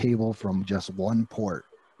house with cable from just one port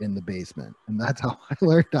in the basement. And that's how I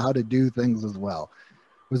learned how to do things as well.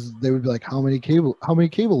 They would be like, how many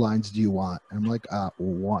cable lines do you want? And I'm like,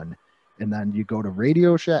 one. And then you go to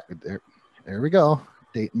Radio Shack. There we go.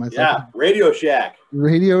 Dating myself. Yeah, Radio Shack.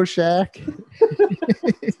 Radio Shack.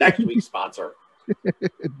 Next week's sponsor.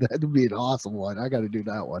 That'd be an awesome one. I got to do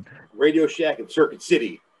that one. Radio Shack in Circuit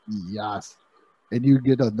City. Yes. And you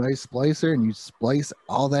get a nice splicer and you splice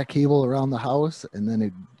all that cable around the house and then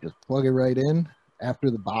it just plug it right in after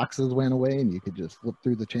the boxes went away and you could just flip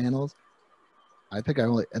through the channels. And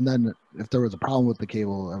then if there was a problem with the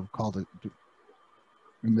cable, I would call it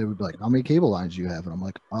and they would be like, how many cable lines do you have? And I'm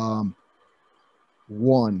like,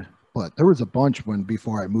 one, but there was a bunch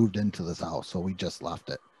before I moved into this house. So we just left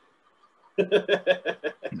it.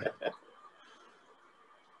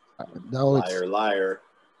 Liar.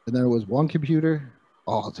 And there was one computer.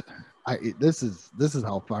 Oh, this is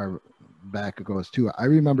how far back it goes too. I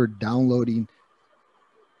remember downloading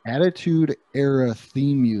Attitude Era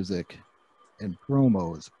theme music and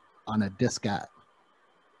promos on a diskette.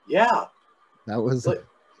 Yeah, that was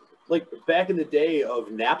like back in the day of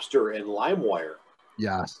Napster and LimeWire.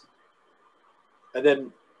 Yes, and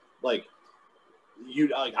then like.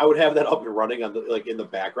 I would have that up and running on in the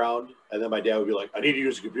background, and then my dad would be like, "I need to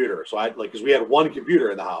use a computer." So because we had one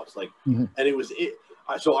computer in the house, and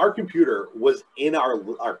So our computer was in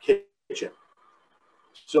our kitchen.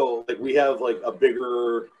 So like we have like a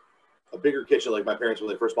bigger kitchen. Like my parents, when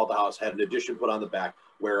they first bought the house, had an addition put on the back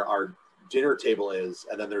where our dinner table is,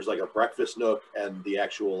 and then there's like a breakfast nook and the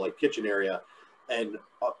actual like kitchen area, and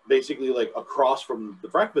basically like across from the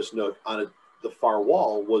breakfast nook on the far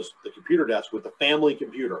wall was the computer desk with the family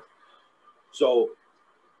computer. So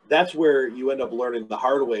that's where you end up learning the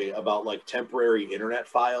hard way about like temporary internet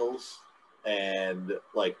files, and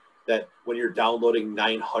like that when you're downloading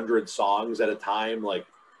 900 songs at a time, like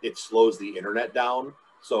it slows the internet down.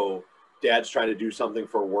 So dad's trying to do something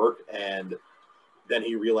for work, and then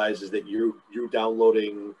he realizes that you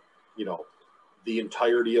downloading, you know, the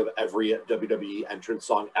entirety of every WWE entrance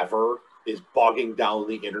song ever is bogging down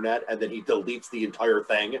the internet, and then he deletes the entire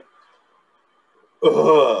thing.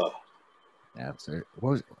 Ugh. That's it.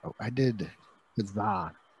 What was I did?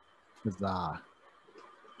 Huzzah.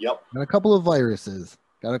 Yep. Got a couple of viruses.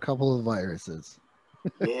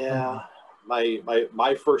 Yeah.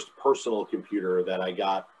 My first personal computer that I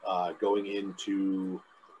got going into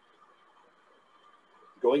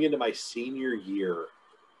my senior year,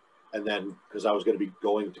 and then because I was going to be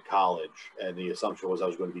going to college, and the assumption was I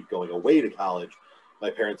was going to be going away to college, my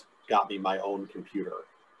parents got me my own computer,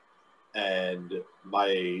 and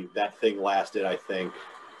that thing lasted, I think,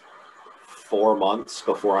 4 months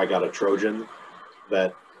before I got a Trojan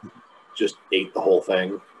that just ate the whole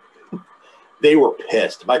thing. They were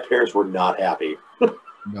pissed. My parents were not happy.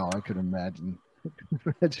 No, I could imagine.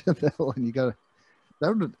 Imagine that one. You gotta.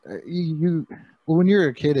 That would you. Well, when you're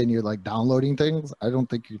a kid and you're like downloading things, I don't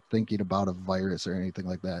think you're thinking about a virus or anything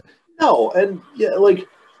like that. No, and yeah, like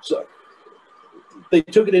so. They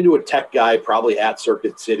took it into a tech guy, probably at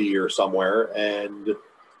Circuit City or somewhere, and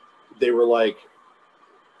they were like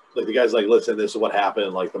the guy's like, listen, this is what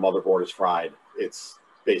happened. Like the motherboard is fried. It's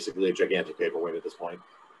basically a gigantic paperweight at this point.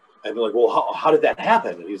 And they're like, well, how did that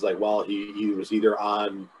happen? And he's like, well, he was either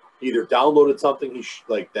downloaded something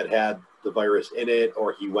that had the virus in it,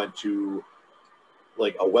 or he went to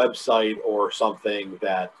like a website or something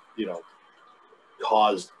that, you know,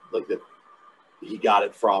 caused like that he got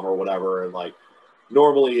it from or whatever. And like,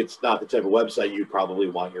 normally it's not the type of website you'd probably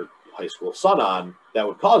want your high school son on that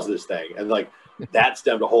would cause this thing. And like, that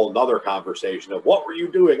stemmed a whole nother conversation of what were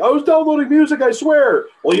you doing? I was downloading music, I swear.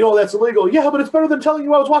 Well, you know, that's illegal. Yeah, but it's better than telling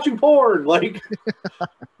you I was watching porn. Like,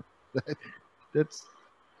 I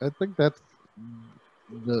think that's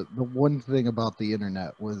the one thing about the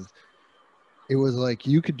internet was it was like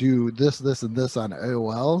you could do this, and this on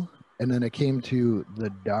AOL. And then it came to the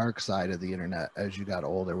dark side of the internet as you got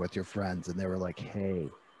older with your friends. And they were like, hey,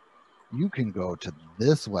 you can go to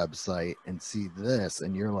this website and see this.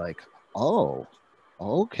 And you're like, oh,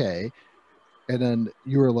 okay. And then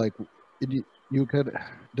you were like, you could,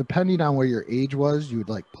 depending on where your age was, you would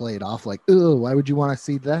like play it off like, oh, why would you want to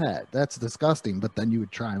see that? That's disgusting. But then you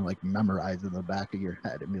would try and like memorize in the back of your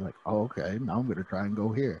head and be like, oh, okay, now I'm going to try and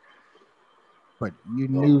go here. But you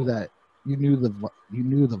knew that you knew the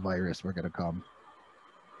virus were going to come.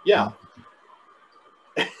 Yeah.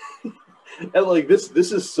 And like this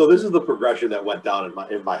is the progression that went down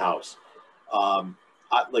in my house.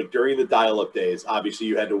 Like during the dial-up days, obviously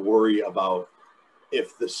you had to worry about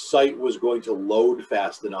if the site was going to load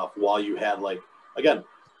fast enough while you had like, again,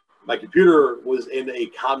 my computer was in a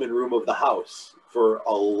common room of the house for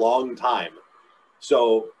a long time.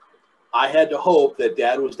 So I had to hope that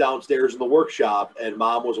dad was downstairs in the workshop and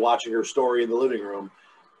mom was watching her story in the living room.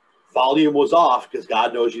 Volume was off because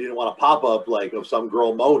God knows you didn't want a pop-up like of some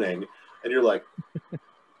girl moaning. And you're like,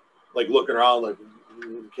 like looking around like,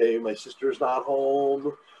 okay, my sister's not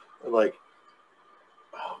home. And like,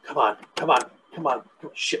 oh, come on.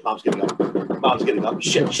 Shit, mom's getting up.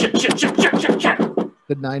 Shit.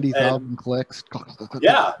 The 90,000 clicks.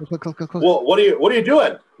 Yeah. Well, what are you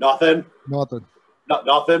doing? Nothing. Nothing.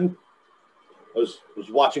 I was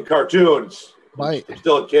watching cartoons. Right. I'm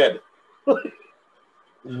still a kid.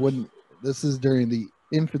 When this is during the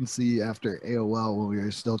infancy after AOL, when we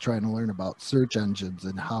were still trying to learn about search engines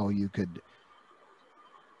and how you could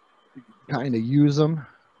kind of use them,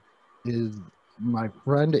 is my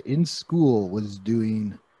friend in school was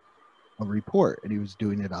doing a report and he was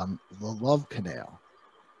doing it on the Love Canal.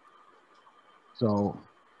 So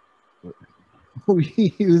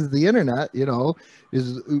we use the internet, you know,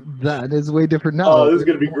 that is way different now. Oh, this is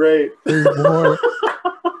going to be great. There's more.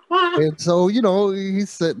 And so, you know, he's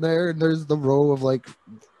sitting there and there's the row of like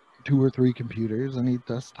 2 or 3 computers and he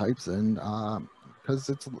just types in, because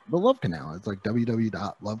it's the Love Canal. It's like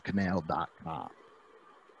www.lovecanal.com.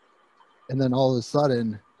 And then all of a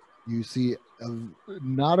sudden you see a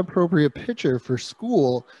not appropriate picture for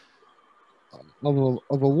school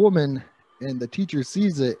of a woman, and the teacher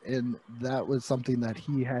sees it, and that was something that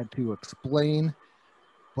he had to explain,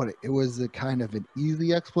 but it was a kind of an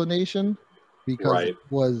easy explanation because Right. it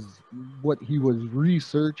was what he was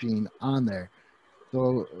researching on there.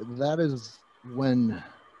 So that is when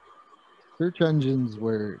search engines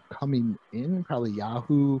were coming in, probably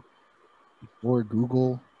Yahoo or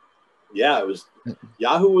Google. Yeah, it was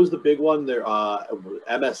Yahoo was the big one. There,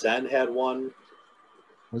 MSN had one.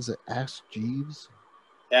 Was it Ask Jeeves?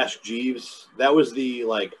 Ask Jeeves. That was the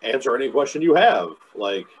like answer any question you have.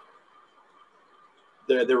 Like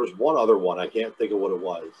there was one other one. I can't think of what it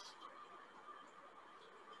was.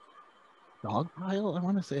 Dogpile? I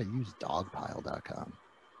want to say I used dogpile.com.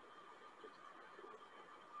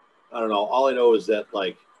 I don't know. All I know is that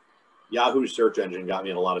like Yahoo search engine got me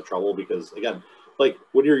in a lot of trouble because again, like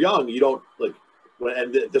when you're young, you don't like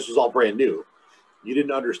this was all brand new. You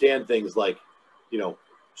didn't understand things like,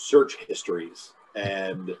 search histories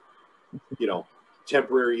and,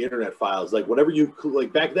 temporary internet files. Like whenever you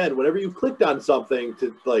like back then, whenever you clicked on something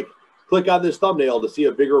to like click on this thumbnail to see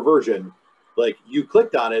a bigger version, like you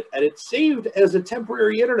clicked on it and it saved as a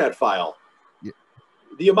temporary internet file. Yeah.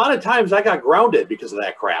 The amount of times I got grounded because of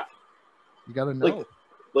that crap. You got to know.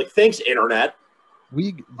 Like thanks, internet.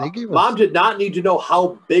 They gave us. Mom did not need to know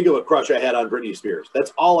how big of a crush I had on Britney Spears.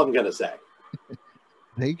 That's all I'm gonna say.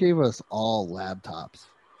 They gave us all laptops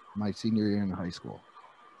my senior year in high school.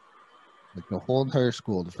 Like the whole entire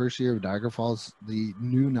school, the first year of Niagara Falls, the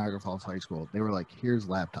new Niagara Falls High School, they were like, "Here's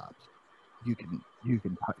laptops. You can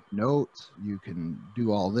type notes. You can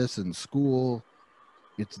do all this in school.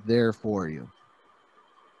 It's there for you."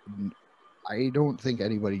 I don't think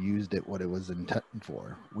anybody used it what it was intended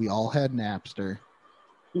for. We all had Napster.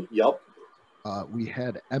 Yep. We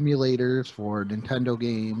had emulators for Nintendo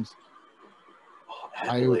games. Oh,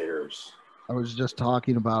 emulators. I was just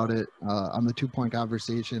talking about it on the 2 Point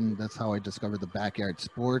Conversation. That's how I discovered the Backyard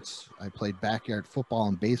Sports. I played backyard football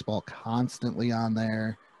and baseball constantly on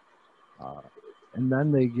there. And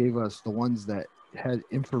then they gave us the ones that had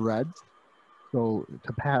infrareds. So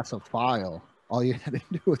to pass a file, all you had to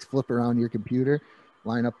do was flip around your computer,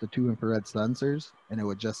 line up the 2 infrared sensors, and it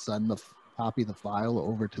would just send copy the file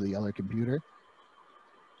over to the other computer.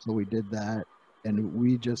 So we did that, and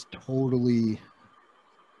we just totally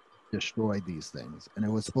destroyed these things. And it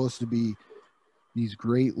was supposed to be these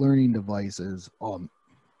great learning devices.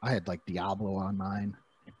 I had like Diablo on mine.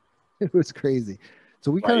 It was crazy. So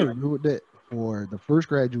we kind of ruined it for the first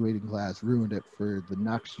graduating class, ruined it for the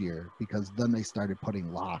next year, because then they started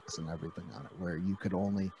putting locks and everything on it where you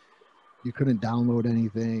couldn't download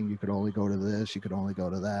anything. You could only go to this, you could only go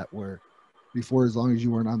to that, where before, as long as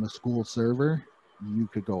you weren't on the school server, you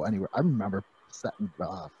could go anywhere. I remember setting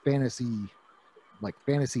fantasy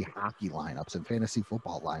hockey lineups and fantasy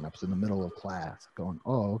football lineups in the middle of class, going,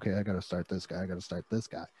 "Oh, okay, I got to start this guy. I got to start this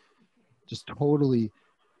guy." Just totally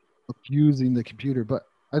abusing the computer. But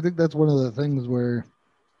I think that's one of the things where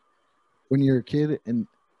when you're a kid, and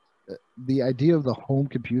the idea of the home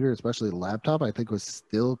computer, especially the laptop, I think was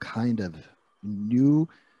still kind of new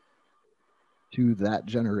to that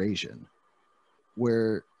generation,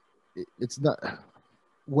 where it's not.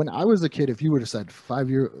 When I was a kid, if you would have said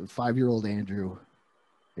 5-year-old Andrew,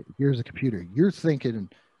 here's a computer, you're thinking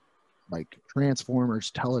like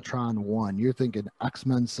Transformers Teletron 1, you're thinking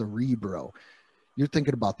X-Men Cerebro, you're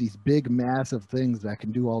thinking about these big massive things that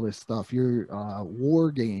can do all this stuff. Your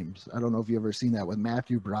War Games, I don't know if you've ever seen that with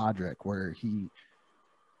Matthew Broderick, where he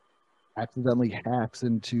accidentally hacks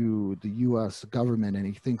into the US government and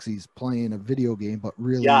he thinks he's playing a video game, but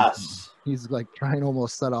really he's like trying to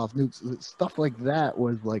almost set off nukes. Stuff like that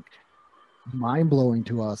was like mind-blowing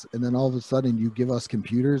to us. And then all of a sudden you give us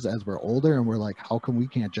computers as we're older and we're like, how come we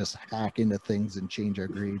can't just hack into things and change our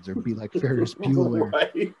grades, or be like Ferris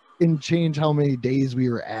Bueller and change how many days we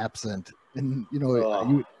were absent? And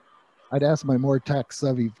I'd ask my more tech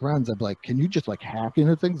savvy friends, I'd be like, can you just like hack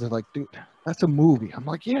into things? They're like, dude, that's a movie. I'm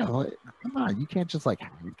like, yeah, come on, you can't just like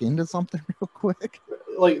hack into something real quick.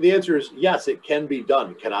 Like the answer is yes, it can be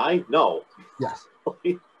done. Can I? No. Yes.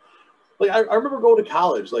 Like I remember going to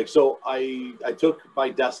college. Like, so I took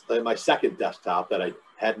my second desktop that I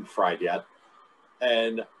hadn't fried yet,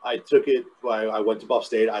 and I took it. I went to Buff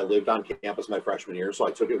State. I lived on campus my freshman year, so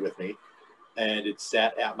I took it with me, and it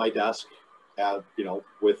sat at my desk,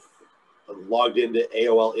 with logged into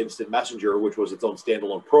AOL Instant Messenger, which was its own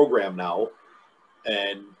standalone program now.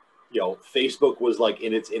 And, Facebook was like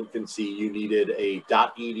in its infancy. You needed a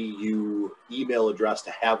 .edu email address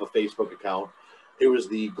to have a Facebook account. It was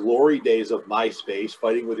the glory days of MySpace,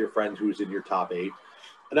 fighting with your friend who's in your top 8.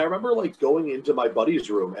 And I remember like going into my buddy's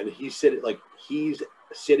room, and he's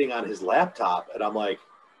sitting on his laptop, and I'm like,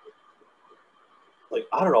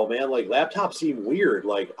 I don't know, man, like laptops seem weird.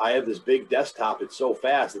 Like I have this big desktop. It's so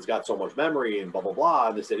fast. It's got so much memory and blah, blah, blah.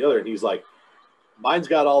 And this and the other. And he's like, mine's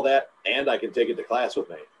got all that and I can take it to class with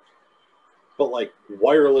me. But like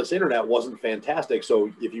wireless internet wasn't fantastic. So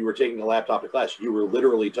if you were taking a laptop to class, you were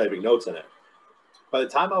literally typing notes in it. By the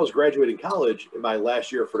time I was graduating college in my last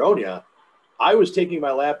year at Fredonia, I was taking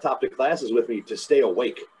my laptop to classes with me to stay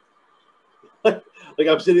awake. Like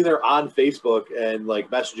I'm sitting there on Facebook and like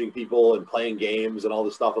messaging people and playing games and all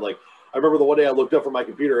this stuff. And like, I remember the one day I looked up from my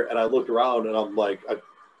computer and I looked around and I'm like, I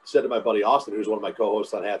said to my buddy Austin, who's one of my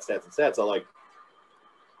co-hosts on Hats, Stats, and Stats, I'm like,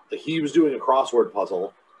 he was doing a crossword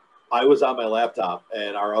puzzle. I was on my laptop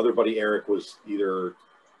and our other buddy Eric was either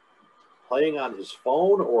playing on his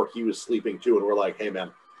phone or he was sleeping too. And we're like, hey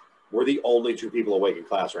man, we're the only two people awake in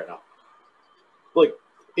class right now. Like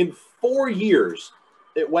in 4 years,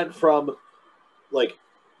 it went from like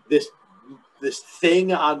this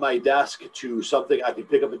thing on my desk to something I could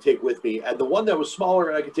pick up and take with me. And the one that was smaller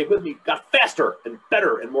and I could take with me got faster and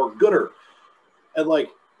better and more gooder. And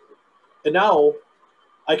now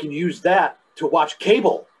I can use that to watch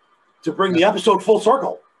cable to bring the episode full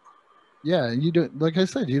circle. Yeah, and you don't, like I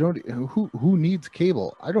said, you don't. Who needs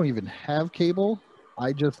cable? I don't even have cable.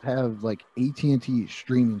 I just have like AT&T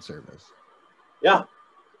streaming service. Yeah,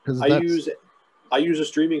 because I use a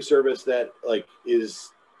streaming service that like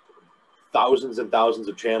is thousands and thousands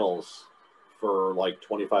of channels for like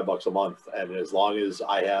 $25 a month, and as long as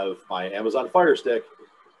I have my Amazon Fire Stick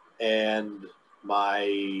and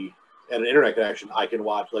an internet connection, I can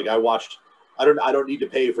watch. Like I don't need to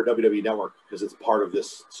pay for WWE Network because it's part of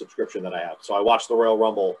this subscription that I have. So I watch the Royal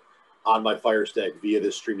Rumble on my Fire Stick via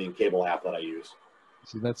this streaming cable app that I use.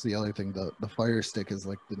 See, that's the other thing. The Fire Stick is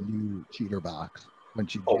like the new cheater box.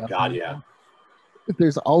 Oh God, yeah.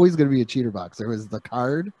 There's always going to be a cheater box. There was the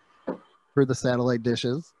card for the satellite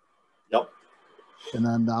dishes. Yep. And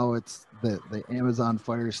then now it's the Amazon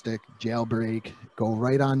Fire Stick jailbreak. Go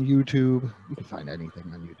right on YouTube. You can find anything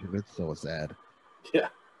on YouTube. It's so sad. Yeah.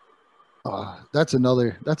 That's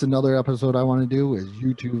another episode I want to do is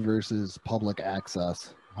YouTube versus public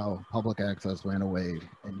access. How public access went away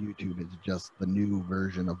and YouTube is just the new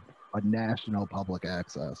version of a national public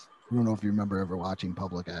access. I don't know if you remember ever watching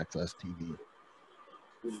public access TV.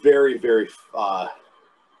 Very, very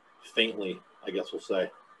faintly, I guess we'll say.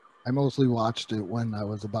 I mostly watched it when I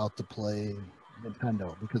was about to play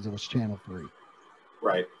Nintendo because it was channel 3.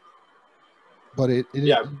 Right. But it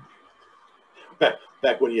yeah.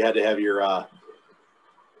 Back when you had to have your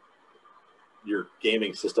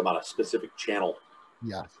gaming system on a specific channel.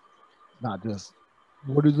 Yes. Not just,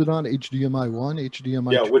 what is it on? HDMI 1,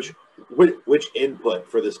 HDMI Yeah, 2? which input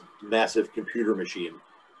for this massive computer machine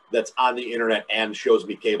that's on the internet and shows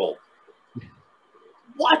me cable?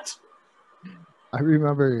 What? I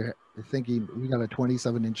remember thinking, we got a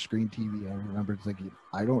 27-inch screen TV. I remember thinking,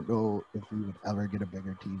 I don't know if we would ever get a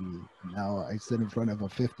bigger TV. Now I sit in front of a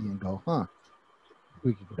 50 and go,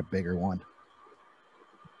 we could get a bigger one.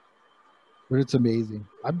 But it's amazing.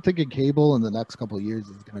 I'm thinking cable in the next couple of years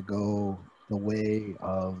is going to go the way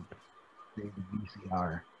of the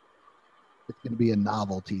VCR. It's going to be a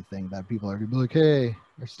novelty thing that people are going to be like, hey,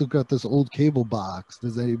 I still got this old cable box.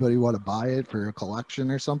 Does anybody want to buy it for a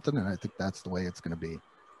collection or something? And I think that's the way it's going to be.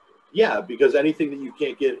 Yeah, because anything that you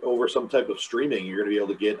can't get over some type of streaming, you're going to be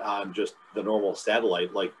able to get on just the normal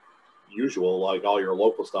satellite, like usual, like all your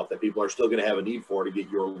local stuff that people are still going to have a need for to get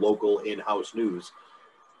your local in-house news.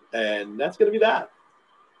 And that's going to be that.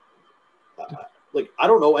 I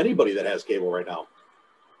don't know anybody that has cable right now.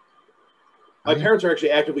 My parents are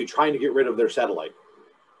actually actively trying to get rid of their satellite.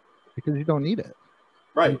 Because you don't need it.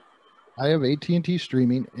 Right. I have AT&T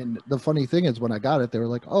streaming, and the funny thing is when I got it, they were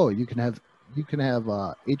like, oh, we're going to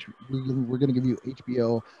give you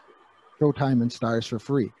HBO, Showtime, and Stars for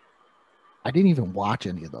free. I didn't even watch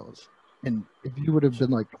any of those. And if you would have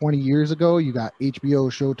been like 20 years ago, you got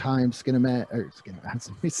HBO, Showtime,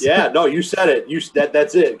 Skinemax. Yeah, no, you said it.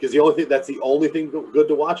 That's it. Because that's the only thing good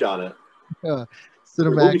to watch on it. Yeah,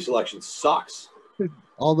 Cinemax. Movie selection sucks.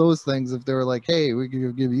 All those things. If they were like, "Hey, we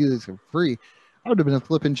can give you this for free," I would have been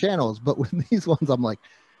flipping channels. But with these ones, I'm like,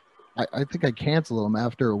 I think I cancel them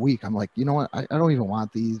after a week. I'm like, you know what? I don't even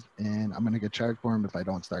want these, and I'm gonna get charged for them if I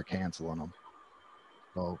don't start canceling them.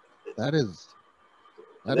 So that's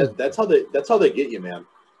how they get you, man.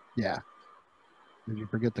 Yeah. Did you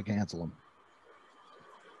forget to cancel them?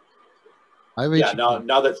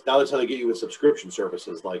 Now that's how they get you with subscription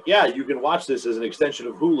services. Like, yeah, you can watch this as an extension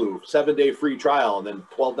of Hulu, 7-day free trial, and then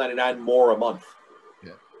 $12.99 more a month.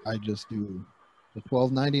 Yeah, I just do the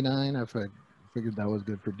 $12.99. If I figured that was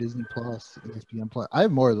good for Disney Plus, ESPN Plus. I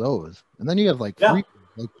have more of those, and then you have like Yeah. free,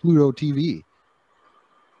 like Pluto TV,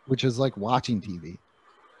 which is like watching TV.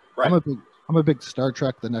 Right. I'm a big Star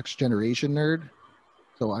Trek: The Next Generation nerd,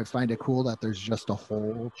 so I find it cool that there's just a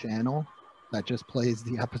whole channel that just plays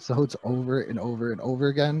the episodes over and over and over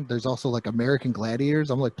again. There's also like American Gladiators.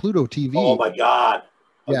 I'm like Pluto TV. Oh my God.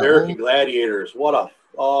 Yeah, American Gladiators. What a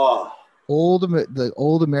the old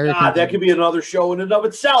American. God, that could be another show in and of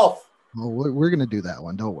itself. Oh, we're gonna do that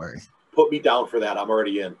one. Don't worry. Put me down for that. I'm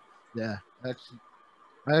already in. Yeah, I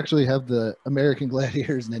actually have the American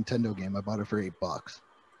Gladiators Nintendo game. I bought it for $8.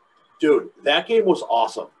 Dude, that game was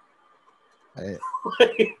awesome. I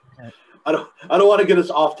don't want to get us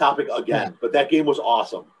off topic again, but that game was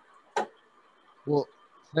awesome. Well,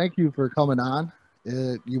 thank you for coming on.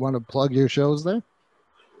 You want to plug your shows there?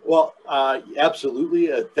 Well, absolutely.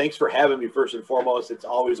 Thanks for having me. First and foremost, it's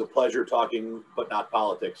always a pleasure talking, but not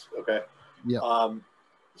politics. Okay. Yeah.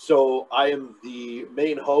 So I am the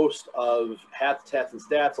main host of Hats, Tats, and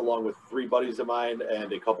Stats, along with 3 buddies of mine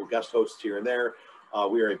and a couple guest hosts here and there.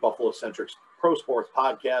 We are a Buffalo-centric pro sports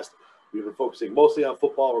podcast. We've been focusing mostly on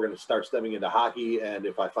football. We're going to start stemming into hockey. And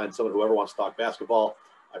if I find someone who ever wants to talk basketball,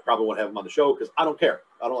 I probably won't have them on the show because I don't care.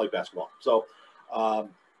 I don't like basketball. So, but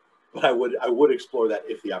I would explore that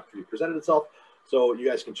if the opportunity presented itself. So you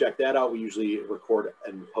guys can check that out. We usually record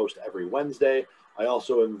and post every Wednesday. I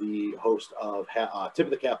also am the host of Tip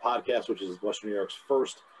of the Cap podcast, which is Western New York's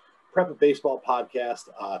first prep baseball podcast,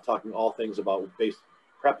 talking all things about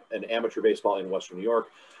prep and amateur baseball in Western New York.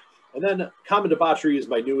 And then Common Debauchery is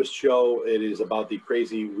my newest show. It is about the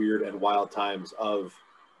crazy, weird, and wild times of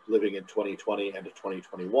living in 2020 and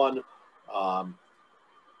 2021.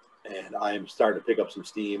 And I am starting to pick up some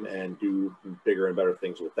steam and do bigger and better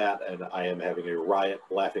things with that. And I am having a riot,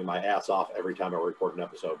 laughing my ass off every time I record an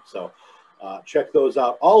episode. So check those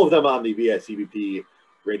out. All of them on the VICBP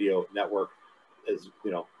radio network, as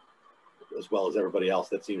well as everybody else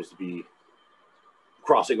that seems to be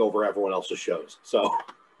crossing over everyone else's shows. So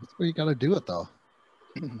that's where you got to do it, though.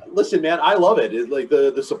 Listen, man, I love it. Like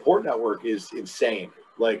the support network is insane.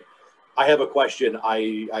 Like, I have a question.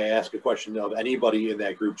 I ask a question of anybody in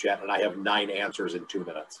that group chat, and I have 9 answers in 2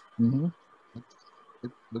 minutes. Mm-hmm.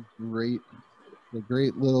 It's a great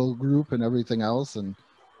little group and everything else, and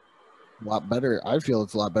a lot better. I feel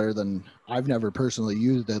it's a lot better than I've never personally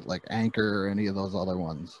used it, like Anchor or any of those other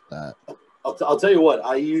ones. That I'll tell you what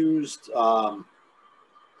I used.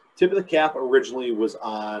 Tip of the Cap originally was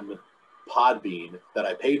on Podbean that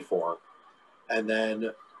I paid for, and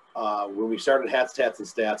then when we started Hats, Tats, and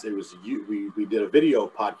Stats, it was we did a video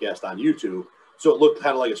podcast on YouTube, so it looked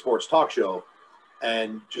kind of like a sports talk show,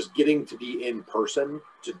 and just getting to be in person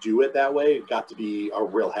to do it that way got to be a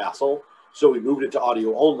real hassle. So we moved it to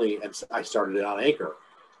audio only, and I started it on Anchor,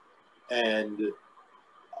 and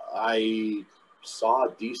I saw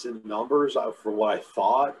decent numbers for what I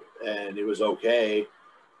thought, and it was okay.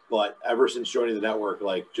 But ever since joining the network,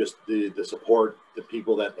 like just the support, the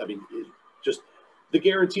people that, just the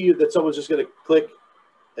guarantee that someone's just going to click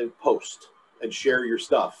and post and share your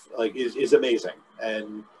stuff, like is amazing.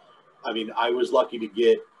 And I mean, I was lucky to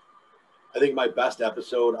get, I think my best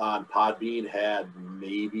episode on Podbean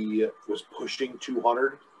was pushing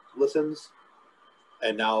 200 listens.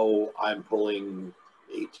 And now I'm pulling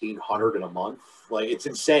 1,800 in a month. Like, it's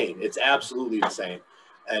insane. It's absolutely insane.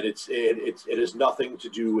 And it has nothing to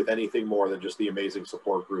do with anything more than just the amazing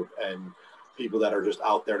support group and people that are just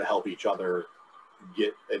out there to help each other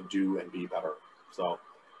get and do and be better. So,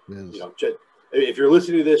 if you're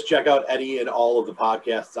listening to this, check out any and all of the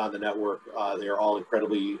podcasts on the network. They are all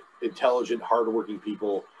incredibly intelligent, hardworking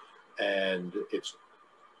people, and it's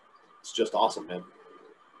just awesome, man.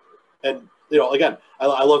 And again,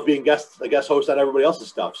 I love being a guest host on everybody else's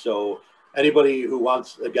stuff. So anybody who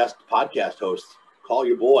wants a guest podcast host, call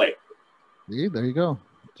your boy. See, there you go.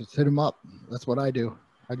 Just hit him up. That's what I do.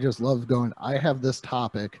 I just love going, I have this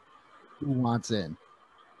topic. Who wants in?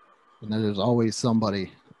 And then there's always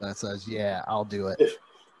somebody that says, yeah, I'll do it.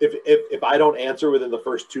 If I don't answer within the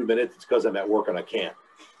first 2 minutes, it's because I'm at work and I can't.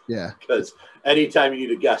 Yeah. Because anytime you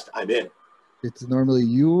need a guest, I'm in. It's normally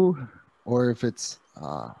you, or if it's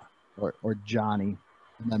or Johnny,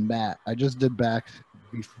 and then Matt. I just did back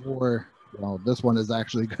before. This one is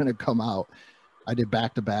actually going to come out. I did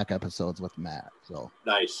back-to-back episodes with Matt. So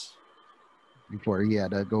nice. Before he had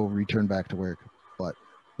to go return back to work. But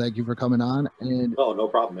thank you for coming on. And oh, no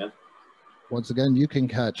problem, man. Once again, you can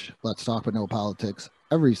catch Let's Talk But No Politics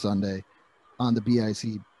every Sunday on the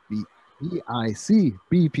BICBP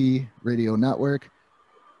Radio Network,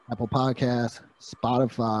 Apple Podcasts,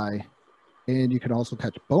 Spotify, and you can also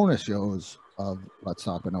catch bonus shows of Let's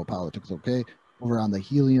Talk But No Politics Okay over on the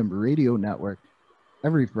Helium Radio Network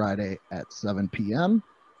every Friday at 7 p.m.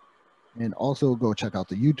 And also go check out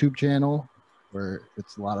the YouTube channel where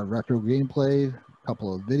it's a lot of retro gameplay, a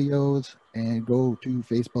couple of videos, and go to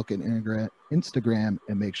Facebook and Instagram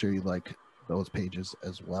and make sure you like those pages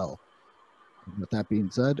as well. And with that being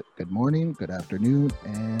said, good morning, good afternoon,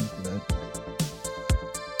 and good night.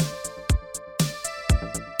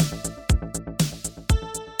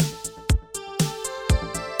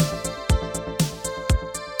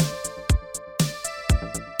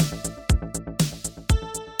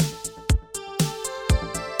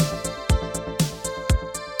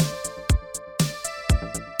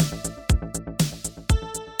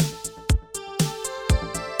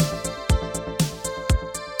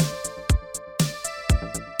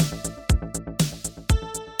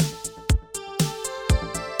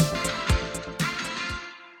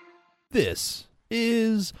 This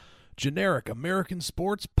is Generic American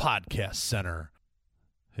Sports Podcast Center.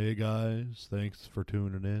 Hey guys, thanks for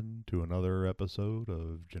tuning in to another episode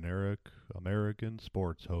of Generic American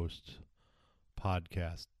Sports Host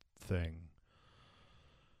podcast thing.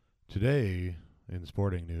 Today, in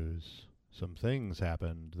sporting news, some things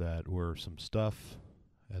happened that were some stuff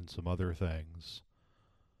and some other things.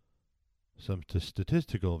 Some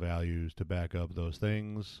statistical values to back up those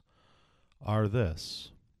things are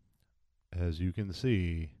this. As you can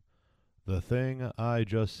see, the thing I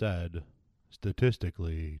just said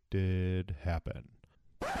statistically did happen.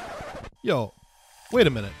 Yo, wait a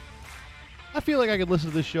minute. I feel like I could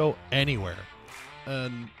listen to this show anywhere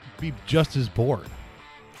and be just as bored.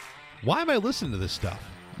 Why am I listening to this stuff?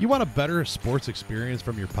 You want a better sports experience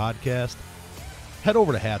from your podcast? Head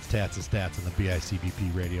over to Hats, Tats, and Stats on the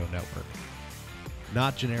BICBP Radio Network.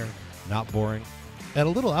 Not generic, not boring, and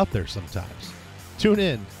a little out there sometimes. Tune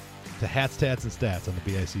in to Hats, Tats, and Stats on the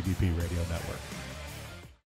BICBP Radio Network.